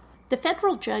Trueblood. The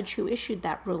federal judge who issued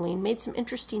that ruling made some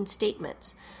interesting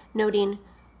statements, noting,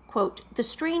 quote, "The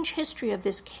strange history of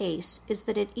this case is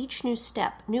that at each new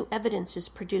step, new evidence is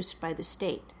produced by the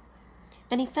state."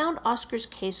 And he found Oscar's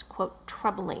case, quote,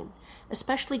 "troubling,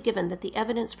 especially given that the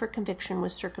evidence for conviction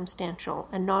was circumstantial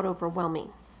and not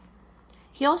overwhelming."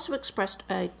 He also expressed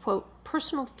a, quote,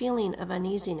 "personal feeling of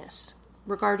uneasiness"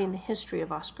 regarding the history of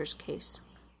Oscar's case.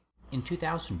 In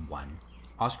 2001,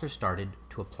 Oscar started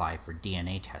to apply for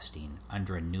DNA testing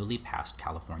under a newly passed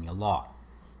California law.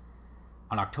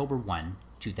 On October 1,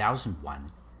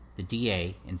 2001, the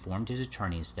DA informed his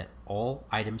attorneys that all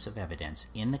items of evidence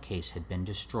in the case had been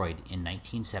destroyed in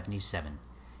 1977,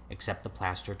 except the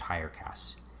plaster tire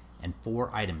casts, and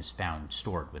 4 items found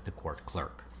stored with the court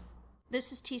clerk.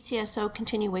 This is TCSO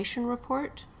Continuation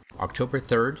Report. October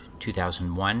 3rd,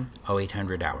 2001,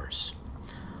 0800 hours.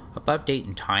 Above date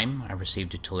and time, I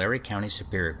received a Tulare County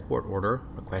Superior Court order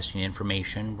requesting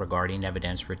information regarding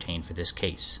evidence retained for this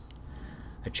case.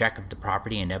 A check of the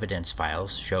property and evidence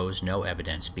files shows no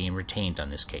evidence being retained on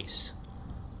this case.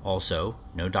 Also,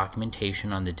 no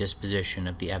documentation on the disposition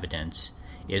of the evidence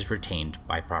is retained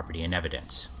by property and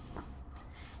evidence.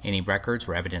 Any records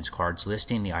or evidence cards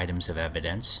listing the items of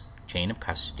evidence, chain of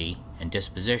custody, and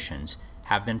dispositions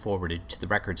have been forwarded to the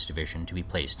Records Division to be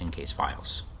placed in case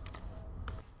files.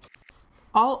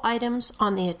 All items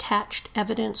on the attached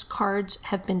evidence cards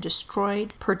have been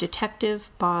destroyed per Detective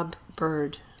Bob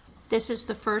Bird. This is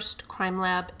the first Crime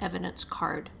Lab evidence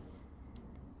card.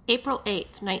 April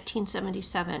 8th,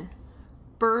 1977.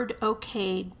 Bird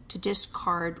okayed to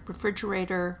discard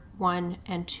refrigerator 1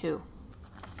 and 2.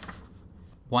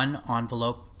 1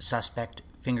 envelope, suspect,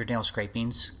 fingernail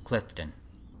scrapings, Clifton.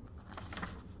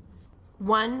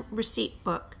 1 receipt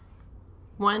book.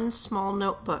 1 small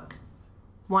notebook.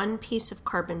 1 piece of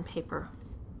carbon paper.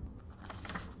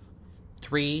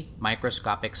 3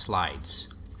 microscopic slides.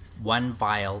 1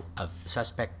 vial of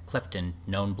suspect Clifton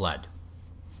known blood.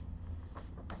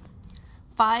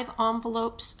 5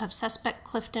 envelopes of suspect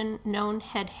Clifton known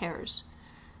head hairs.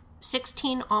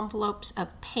 16 envelopes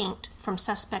of paint from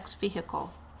suspect's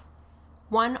vehicle.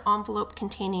 1 envelope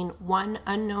containing 1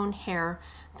 unknown hair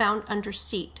found under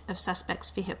seat of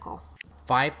suspect's vehicle.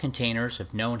 5 containers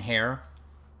of known hair,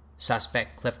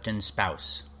 suspect Clifton's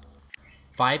spouse.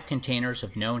 5 containers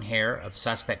of known hair of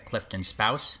suspect Clifton's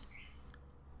spouse.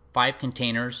 5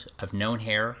 containers of known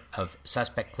hair of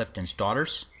suspect Clifton's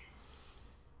daughters.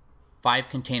 5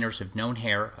 containers of known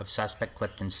hair of suspect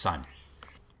Clifton's son.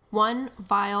 1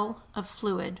 vial of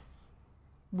fluid.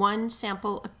 1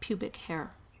 sample of pubic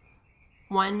hair.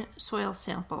 1 soil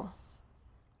sample.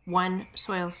 1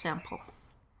 soil sample.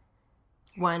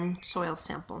 1 soil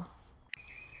sample.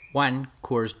 1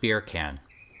 Coors beer can.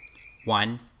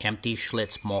 1 empty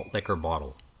Schlitz malt liquor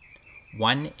bottle.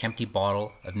 1 empty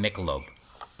bottle of Michelob.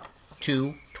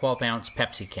 2 12-ounce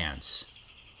Pepsi cans,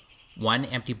 1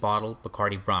 empty bottle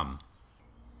Bacardi rum,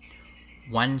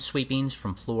 1 sweepings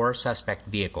from floor suspect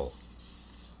vehicle,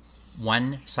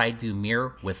 1 side view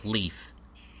mirror with leaf,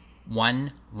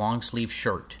 1 long sleeve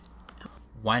shirt,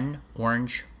 1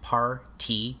 orange par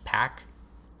tea pack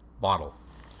bottle,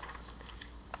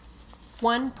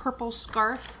 1 purple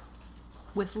scarf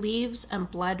with leaves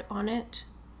and blood on it,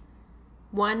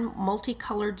 1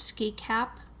 multicolored ski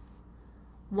cap,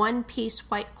 1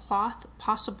 piece white cloth,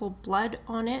 possible blood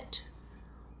on it,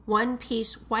 1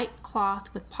 piece white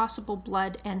cloth with possible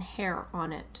blood and hair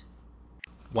on it.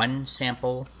 1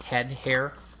 sample head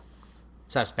hair,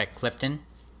 suspect Clifton,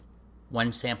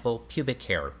 1 sample pubic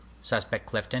hair, suspect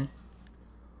Clifton,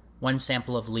 1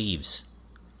 sample of leaves,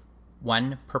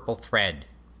 1 purple thread,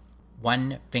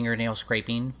 1 fingernail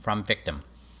scraping from victim,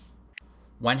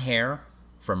 1 hair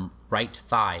from right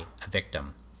thigh of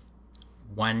victim,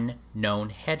 1 known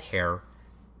head hair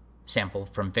sample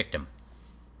from victim,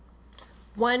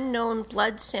 1 known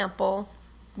blood sample,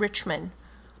 Richmond.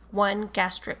 1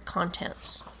 gastric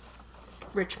contents,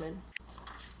 Richmond.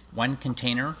 1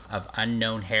 container of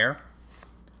unknown hair,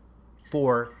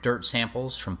 4 dirt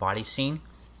samples from body scene,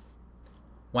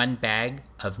 1 bag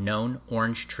of known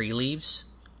orange tree leaves,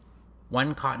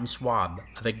 1 cotton swab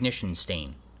of ignition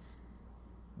stain,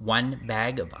 1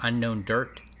 bag of unknown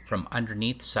dirt from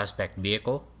underneath suspect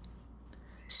vehicle,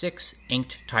 6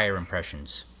 inked tire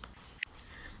impressions.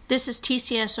 This is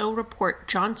TCSO Report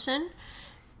Johnson,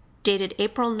 dated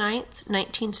April 9th,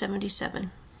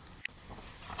 1977.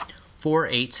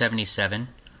 4877,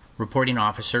 reporting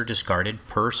officer discarded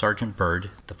per Sergeant Bird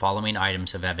the following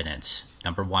items of evidence.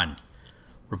 Number 1,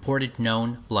 reported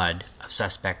known blood of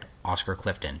suspect Oscar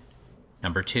Clifton.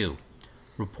 Number 2,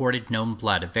 reported known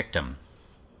blood of victim.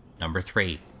 Number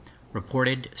 3,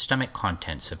 reported stomach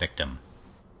contents of victim.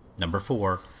 Number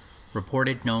 4,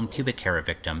 reported known pubic hair of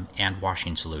victim and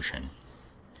washing solution.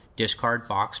 Discard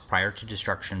box prior to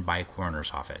destruction by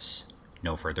coroner's office.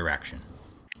 No further action.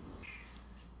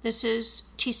 This is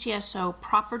TCSO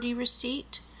Property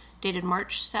Receipt, dated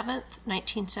March 7th,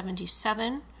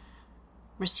 1977,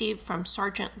 received from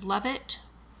Sergeant Lovett.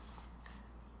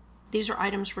 These are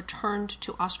items returned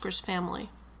to Oscar's family.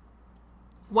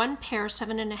 1 pair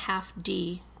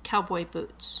 7.5D cowboy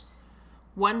boots,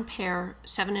 1 pair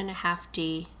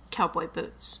 7.5D cowboy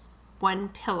boots, 1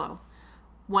 pillow,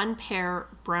 1 pair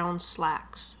brown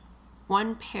slacks,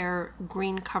 1 pair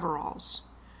green coveralls,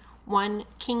 1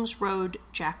 Kings Road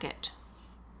jacket,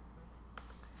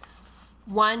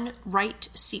 1 right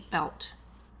seatbelt,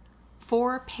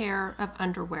 4 pair of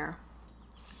underwear,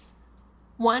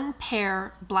 1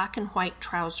 pair black and white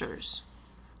trousers,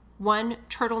 1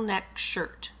 turtleneck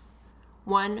shirt,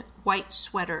 1 white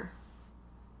sweater,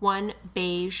 1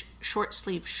 beige short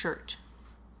sleeve shirt,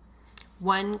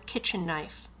 1 kitchen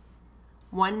knife,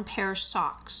 1 pair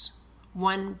socks,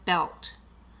 1 belt,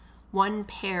 1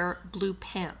 pair blue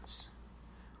pants,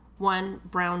 1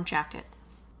 brown jacket.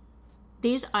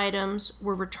 These items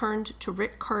were returned to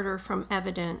Rick Carter from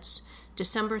evidence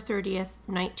December 30th,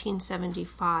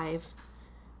 1975.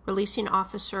 Releasing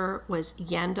officer was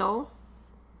Yandel.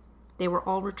 They were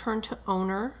all returned to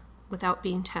owner without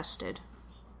being tested.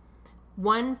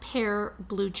 1 pair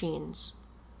blue jeans,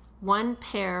 1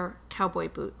 pair cowboy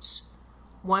boots,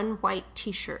 1 white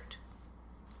t-shirt,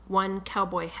 1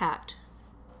 cowboy hat,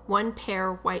 1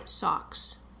 pair white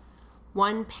socks,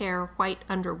 1 pair white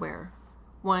underwear,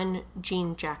 1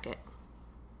 jean jacket.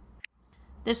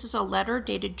 This is a letter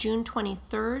dated June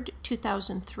 23rd,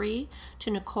 2003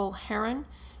 to Nicole Heron,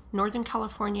 Northern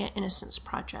California Innocence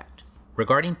Project.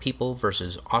 Regarding People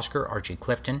versus Oscar Archie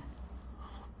Clifton,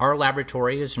 our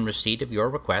laboratory is in receipt of your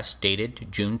request dated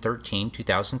June 13,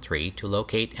 2003 to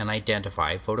locate and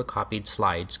identify photocopied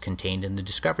slides contained in the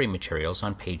discovery materials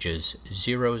on pages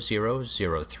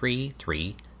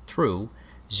 00033 through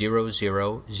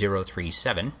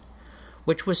 00037,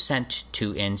 which was sent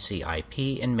to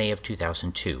NCIP in May of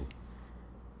 2002.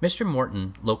 Mr.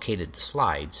 Morton located the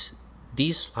slides.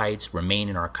 These slides remain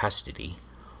in our custody.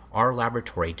 Our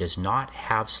laboratory does not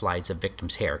have slides of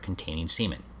victims' hair containing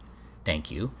semen.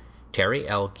 Thank you. Terry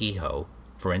L. Guijo,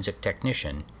 Forensic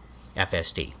Technician,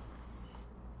 FSD.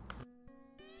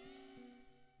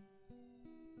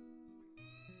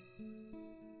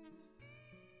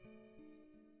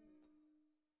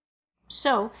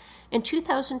 So, in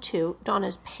 2002,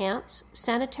 Donna's pants,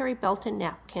 sanitary belt and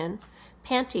napkin,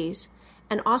 panties,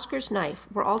 and Oscar's knife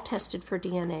were all tested for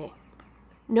DNA.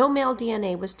 No male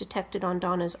DNA was detected on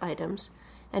Donna's items,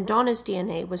 and Donna's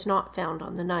DNA was not found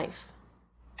on the knife.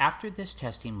 After this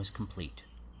testing was complete,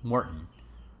 Morton,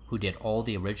 who did all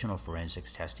the original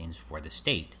forensics testings for the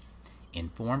state,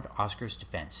 informed Oscar's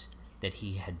defense that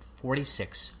he had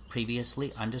 46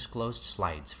 previously undisclosed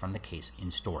slides from the case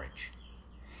in storage.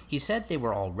 He said they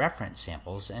were all reference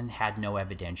samples and had no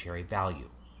evidentiary value.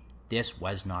 This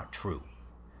was not true.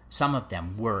 Some of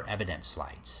them were evidence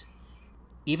slides.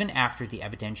 Even after the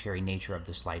evidentiary nature of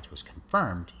the slides was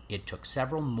confirmed, it took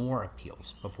several more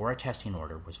appeals before a testing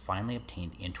order was finally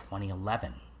obtained in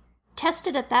 2011.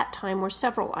 Tested at that time were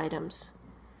several items.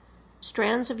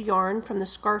 Strands of yarn from the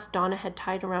scarf Donna had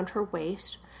tied around her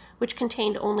waist, which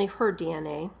contained only her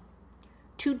DNA.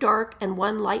 2 dark and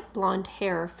 1 light blonde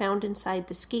hair found inside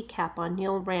the ski cap on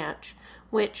Neil Ranch,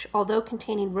 which, although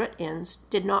containing root ends,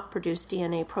 did not produce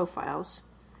DNA profiles.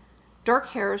 Dark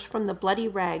hairs from the bloody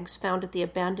rags found at the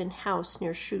abandoned house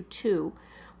near Shoe 2,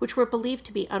 which were believed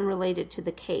to be unrelated to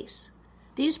the case.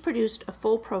 These produced a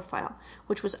full profile,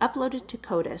 which was uploaded to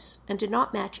CODIS and did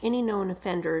not match any known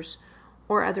offenders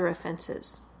or other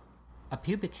offenses. A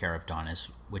pubic hair of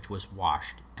Donna's, which was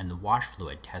washed, and the wash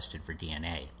fluid tested for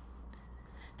DNA.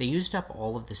 They used up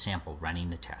all of the sample running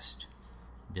the test.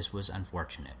 This was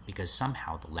unfortunate because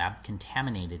somehow the lab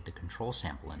contaminated the control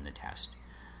sample in the test,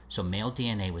 so male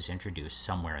DNA was introduced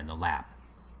somewhere in the lab.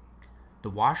 The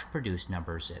wash produced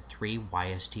numbers at 3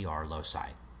 YSTR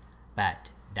loci, but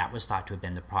that was thought to have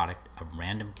been the product of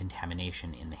random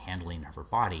contamination in the handling of her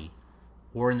body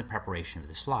or in the preparation of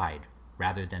the slide,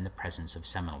 rather than the presence of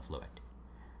seminal fluid.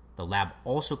 The lab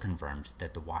also confirmed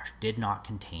that the wash did not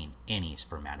contain any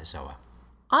spermatozoa.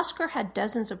 Oscar had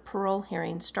dozens of parole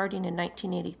hearings starting in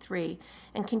 1983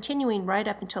 and continuing right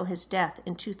up until his death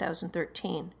in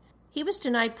 2013. He was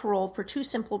denied parole for 2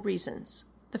 simple reasons.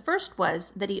 The first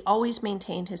was that he always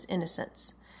maintained his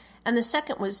innocence, and the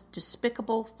second was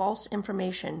despicable false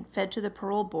information fed to the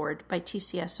parole board by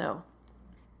TCSO.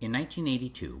 In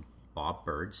 1982, Bob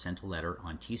Bird sent a letter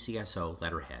on TCSO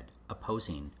letterhead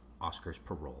opposing Oscar's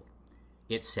parole.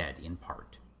 It said, in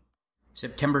part,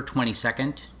 September 22,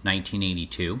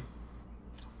 1982.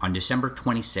 On December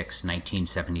 26,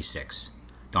 1976,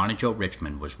 Donna Jo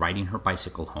Richmond was riding her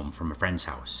bicycle home from a friend's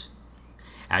house.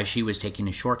 As she was taking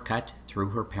a shortcut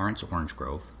through her parents' orange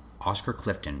grove, Oscar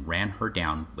Clifton ran her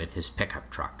down with his pickup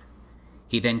truck.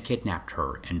 He then kidnapped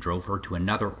her and drove her to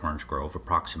another orange grove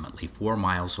approximately 4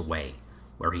 miles away,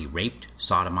 where he raped,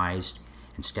 sodomized,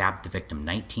 and stabbed the victim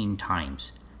 19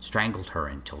 times, strangled her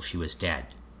until she was dead.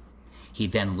 He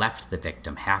then left the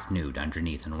victim half-nude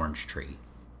underneath an orange tree.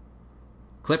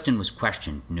 Clifton was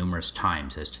questioned numerous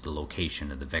times as to the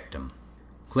location of the victim.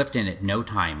 Clifton at no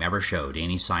time ever showed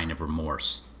any sign of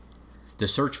remorse. The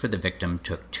search for the victim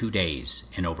took 2 days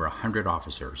and over 100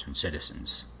 officers and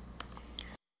citizens.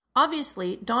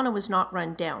 Obviously, Donna was not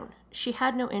run down. She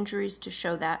had no injuries to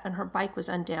show that, and her bike was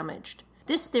undamaged.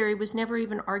 This theory was never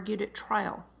even argued at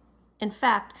trial. In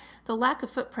fact, the lack of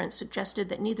footprints suggested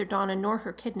that neither Donna nor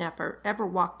her kidnapper ever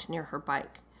walked near her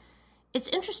bike. It's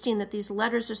interesting that these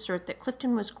letters assert that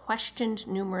Clifton was questioned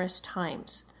numerous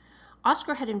times.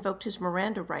 Oscar had invoked his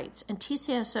Miranda rights, and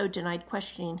TCSO denied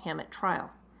questioning him at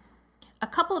trial. A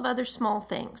couple of other small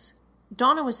things.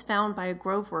 Donna was found by a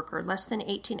grove worker less than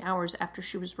 18 hours after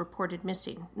she was reported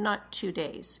missing, not 2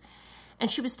 days. And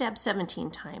she was stabbed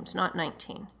 17 times, not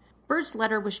 19. Bird's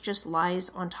letter was just lies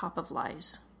on top of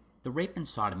lies. The rape and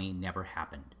sodomy never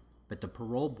happened, but the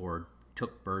parole board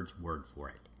took Bird's word for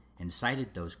it and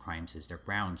cited those crimes as their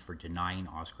grounds for denying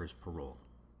Oscar's parole.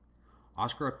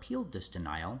 Oscar appealed this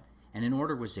denial, and an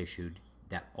order was issued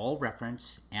that all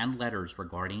reference and letters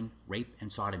regarding rape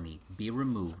and sodomy be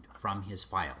removed from his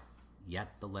file,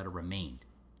 yet the letter remained.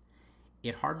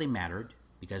 It hardly mattered,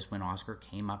 because when Oscar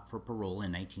came up for parole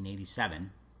in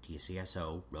 1987,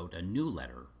 TCSO wrote a new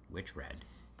letter, which read,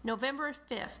 November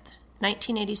 5th,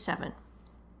 1987.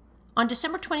 On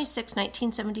December 26,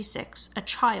 1976, a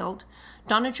child,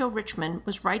 Donna Jo Richmond,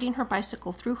 was riding her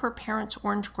bicycle through her parents'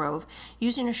 orange grove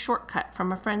using a shortcut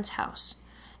from a friend's house.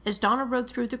 As Donna rode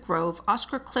through the grove,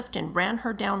 Oscar Clifton ran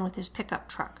her down with his pickup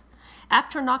truck.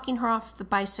 After knocking her off the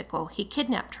bicycle, he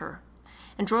kidnapped her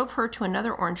and drove her to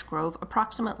another orange grove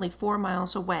approximately 4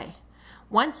 miles away.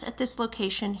 Once at this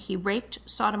location, he raped,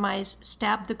 sodomized,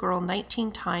 stabbed the girl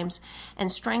 19 times,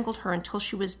 and strangled her until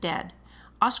she was dead.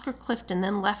 Oscar Clifton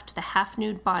then left the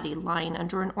half-nude body lying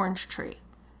under an orange tree.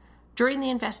 During the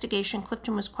investigation,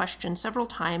 Clifton was questioned several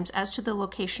times as to the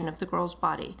location of the girl's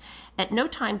body. At no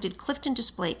time did Clifton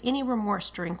display any remorse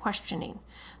during questioning.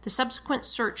 The subsequent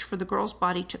search for the girl's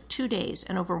body took 2 days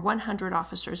and over 100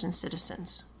 officers and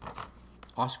citizens.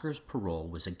 Oscar's parole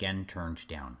was again turned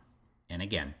down, and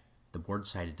again, the board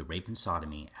cited the rape and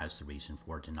sodomy as the reason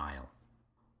for denial.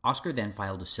 Oscar then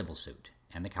filed a civil suit,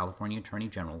 and the California Attorney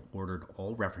General ordered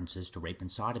all references to rape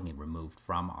and sodomy removed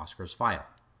from Oscar's file.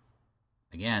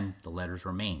 Again, the letters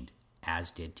remained,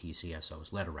 as did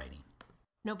TCSO's letter writing.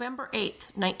 November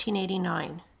 8,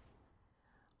 1989.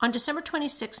 On December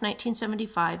 26,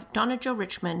 1975, Donna Jo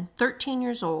Richmond, 13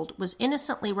 years old, was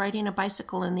innocently riding a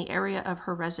bicycle in the area of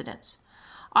her residence.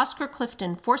 Oscar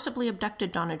Clifton forcibly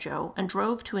abducted Donna Jo and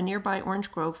drove to a nearby orange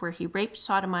grove where he raped,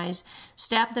 sodomized,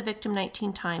 stabbed the victim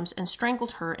 19 times, and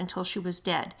strangled her until she was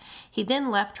dead. He then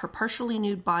left her partially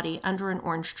nude body under an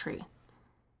orange tree.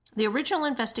 The original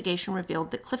investigation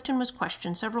revealed that Clifton was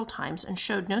questioned several times and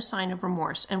showed no sign of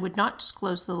remorse and would not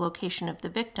disclose the location of the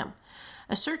victim.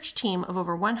 A search team of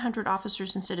over 100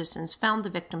 officers and citizens found the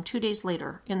victim 2 days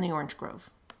later in the orange grove.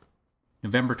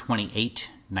 November 28,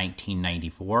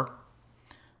 1994.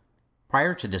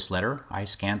 Prior to this letter, I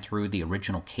scanned through the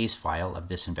original case file of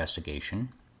this investigation.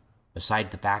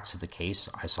 Beside the facts of the case,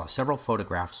 I saw several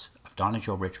photographs of Donna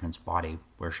Jo Richmond's body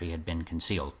where she had been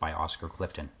concealed by Oscar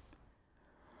Clifton.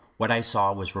 What I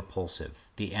saw was repulsive,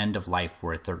 the end of life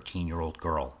for a 13-year-old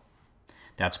girl.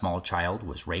 That small child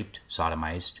was raped,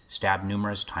 sodomized, stabbed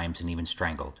numerous times, and even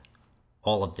strangled.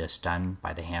 All of this done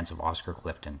by the hands of Oscar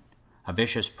Clifton, a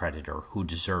vicious predator who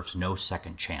deserves no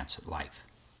second chance at life.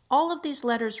 All of these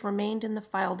letters remained in the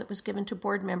file that was given to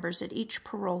board members at each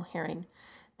parole hearing.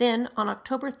 Then, on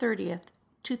October 30th,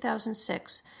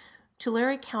 2006,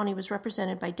 Tulare County was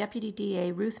represented by Deputy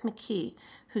DA Ruth McKee,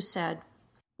 who said,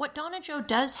 "What Donna Jo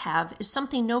does have is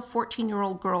something no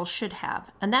 14-year-old girl should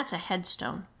have, and that's a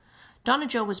headstone. Donna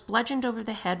Jo was bludgeoned over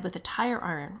the head with a tire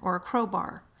iron or a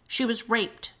crowbar. She was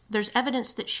raped. There's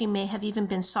evidence that she may have even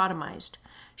been sodomized.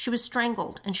 She was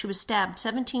strangled, and she was stabbed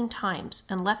 17 times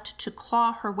and left to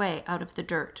claw her way out of the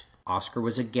dirt." Oscar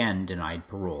was again denied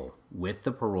parole, with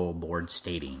the parole board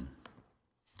stating,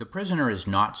 "The prisoner is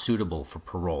not suitable for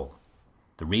parole.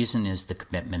 The reason is the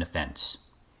commitment offense.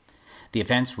 The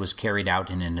offense was carried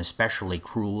out in an especially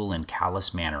cruel and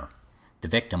callous manner. The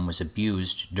victim was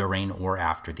abused during or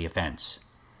after the offense.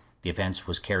 The offense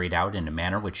was carried out in a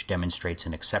manner which demonstrates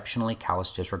an exceptionally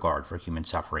callous disregard for human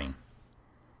suffering.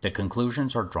 The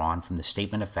conclusions are drawn from the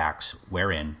statement of facts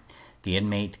wherein the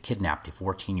inmate kidnapped a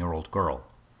 14-year-old girl,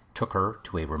 took her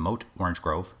to a remote orange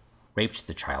grove, raped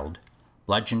the child,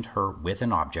 bludgeoned her with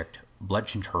an object,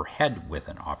 bludgeoned her head with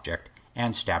an object,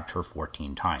 and stabbed her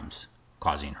 14 times,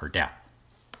 causing her death."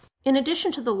 In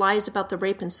addition to the lies about the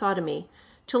rape and sodomy,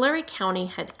 Tulare County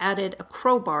had added a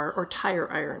crowbar or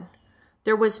tire iron.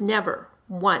 There was never,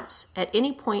 once, at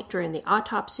any point during the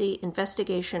autopsy,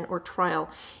 investigation, or trial,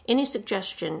 any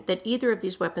suggestion that either of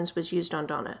these weapons was used on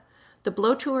Donna. The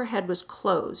blow to her head was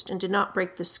closed and did not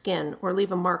break the skin or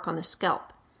leave a mark on the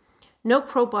scalp. No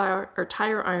crowbar or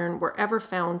tire iron were ever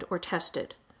found or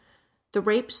tested. The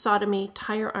rape, sodomy,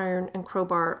 tire iron, and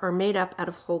crowbar are made up out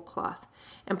of whole cloth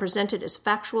and presented as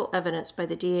factual evidence by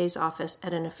the DA's office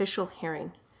at an official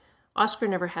hearing. Oscar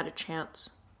never had a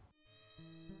chance.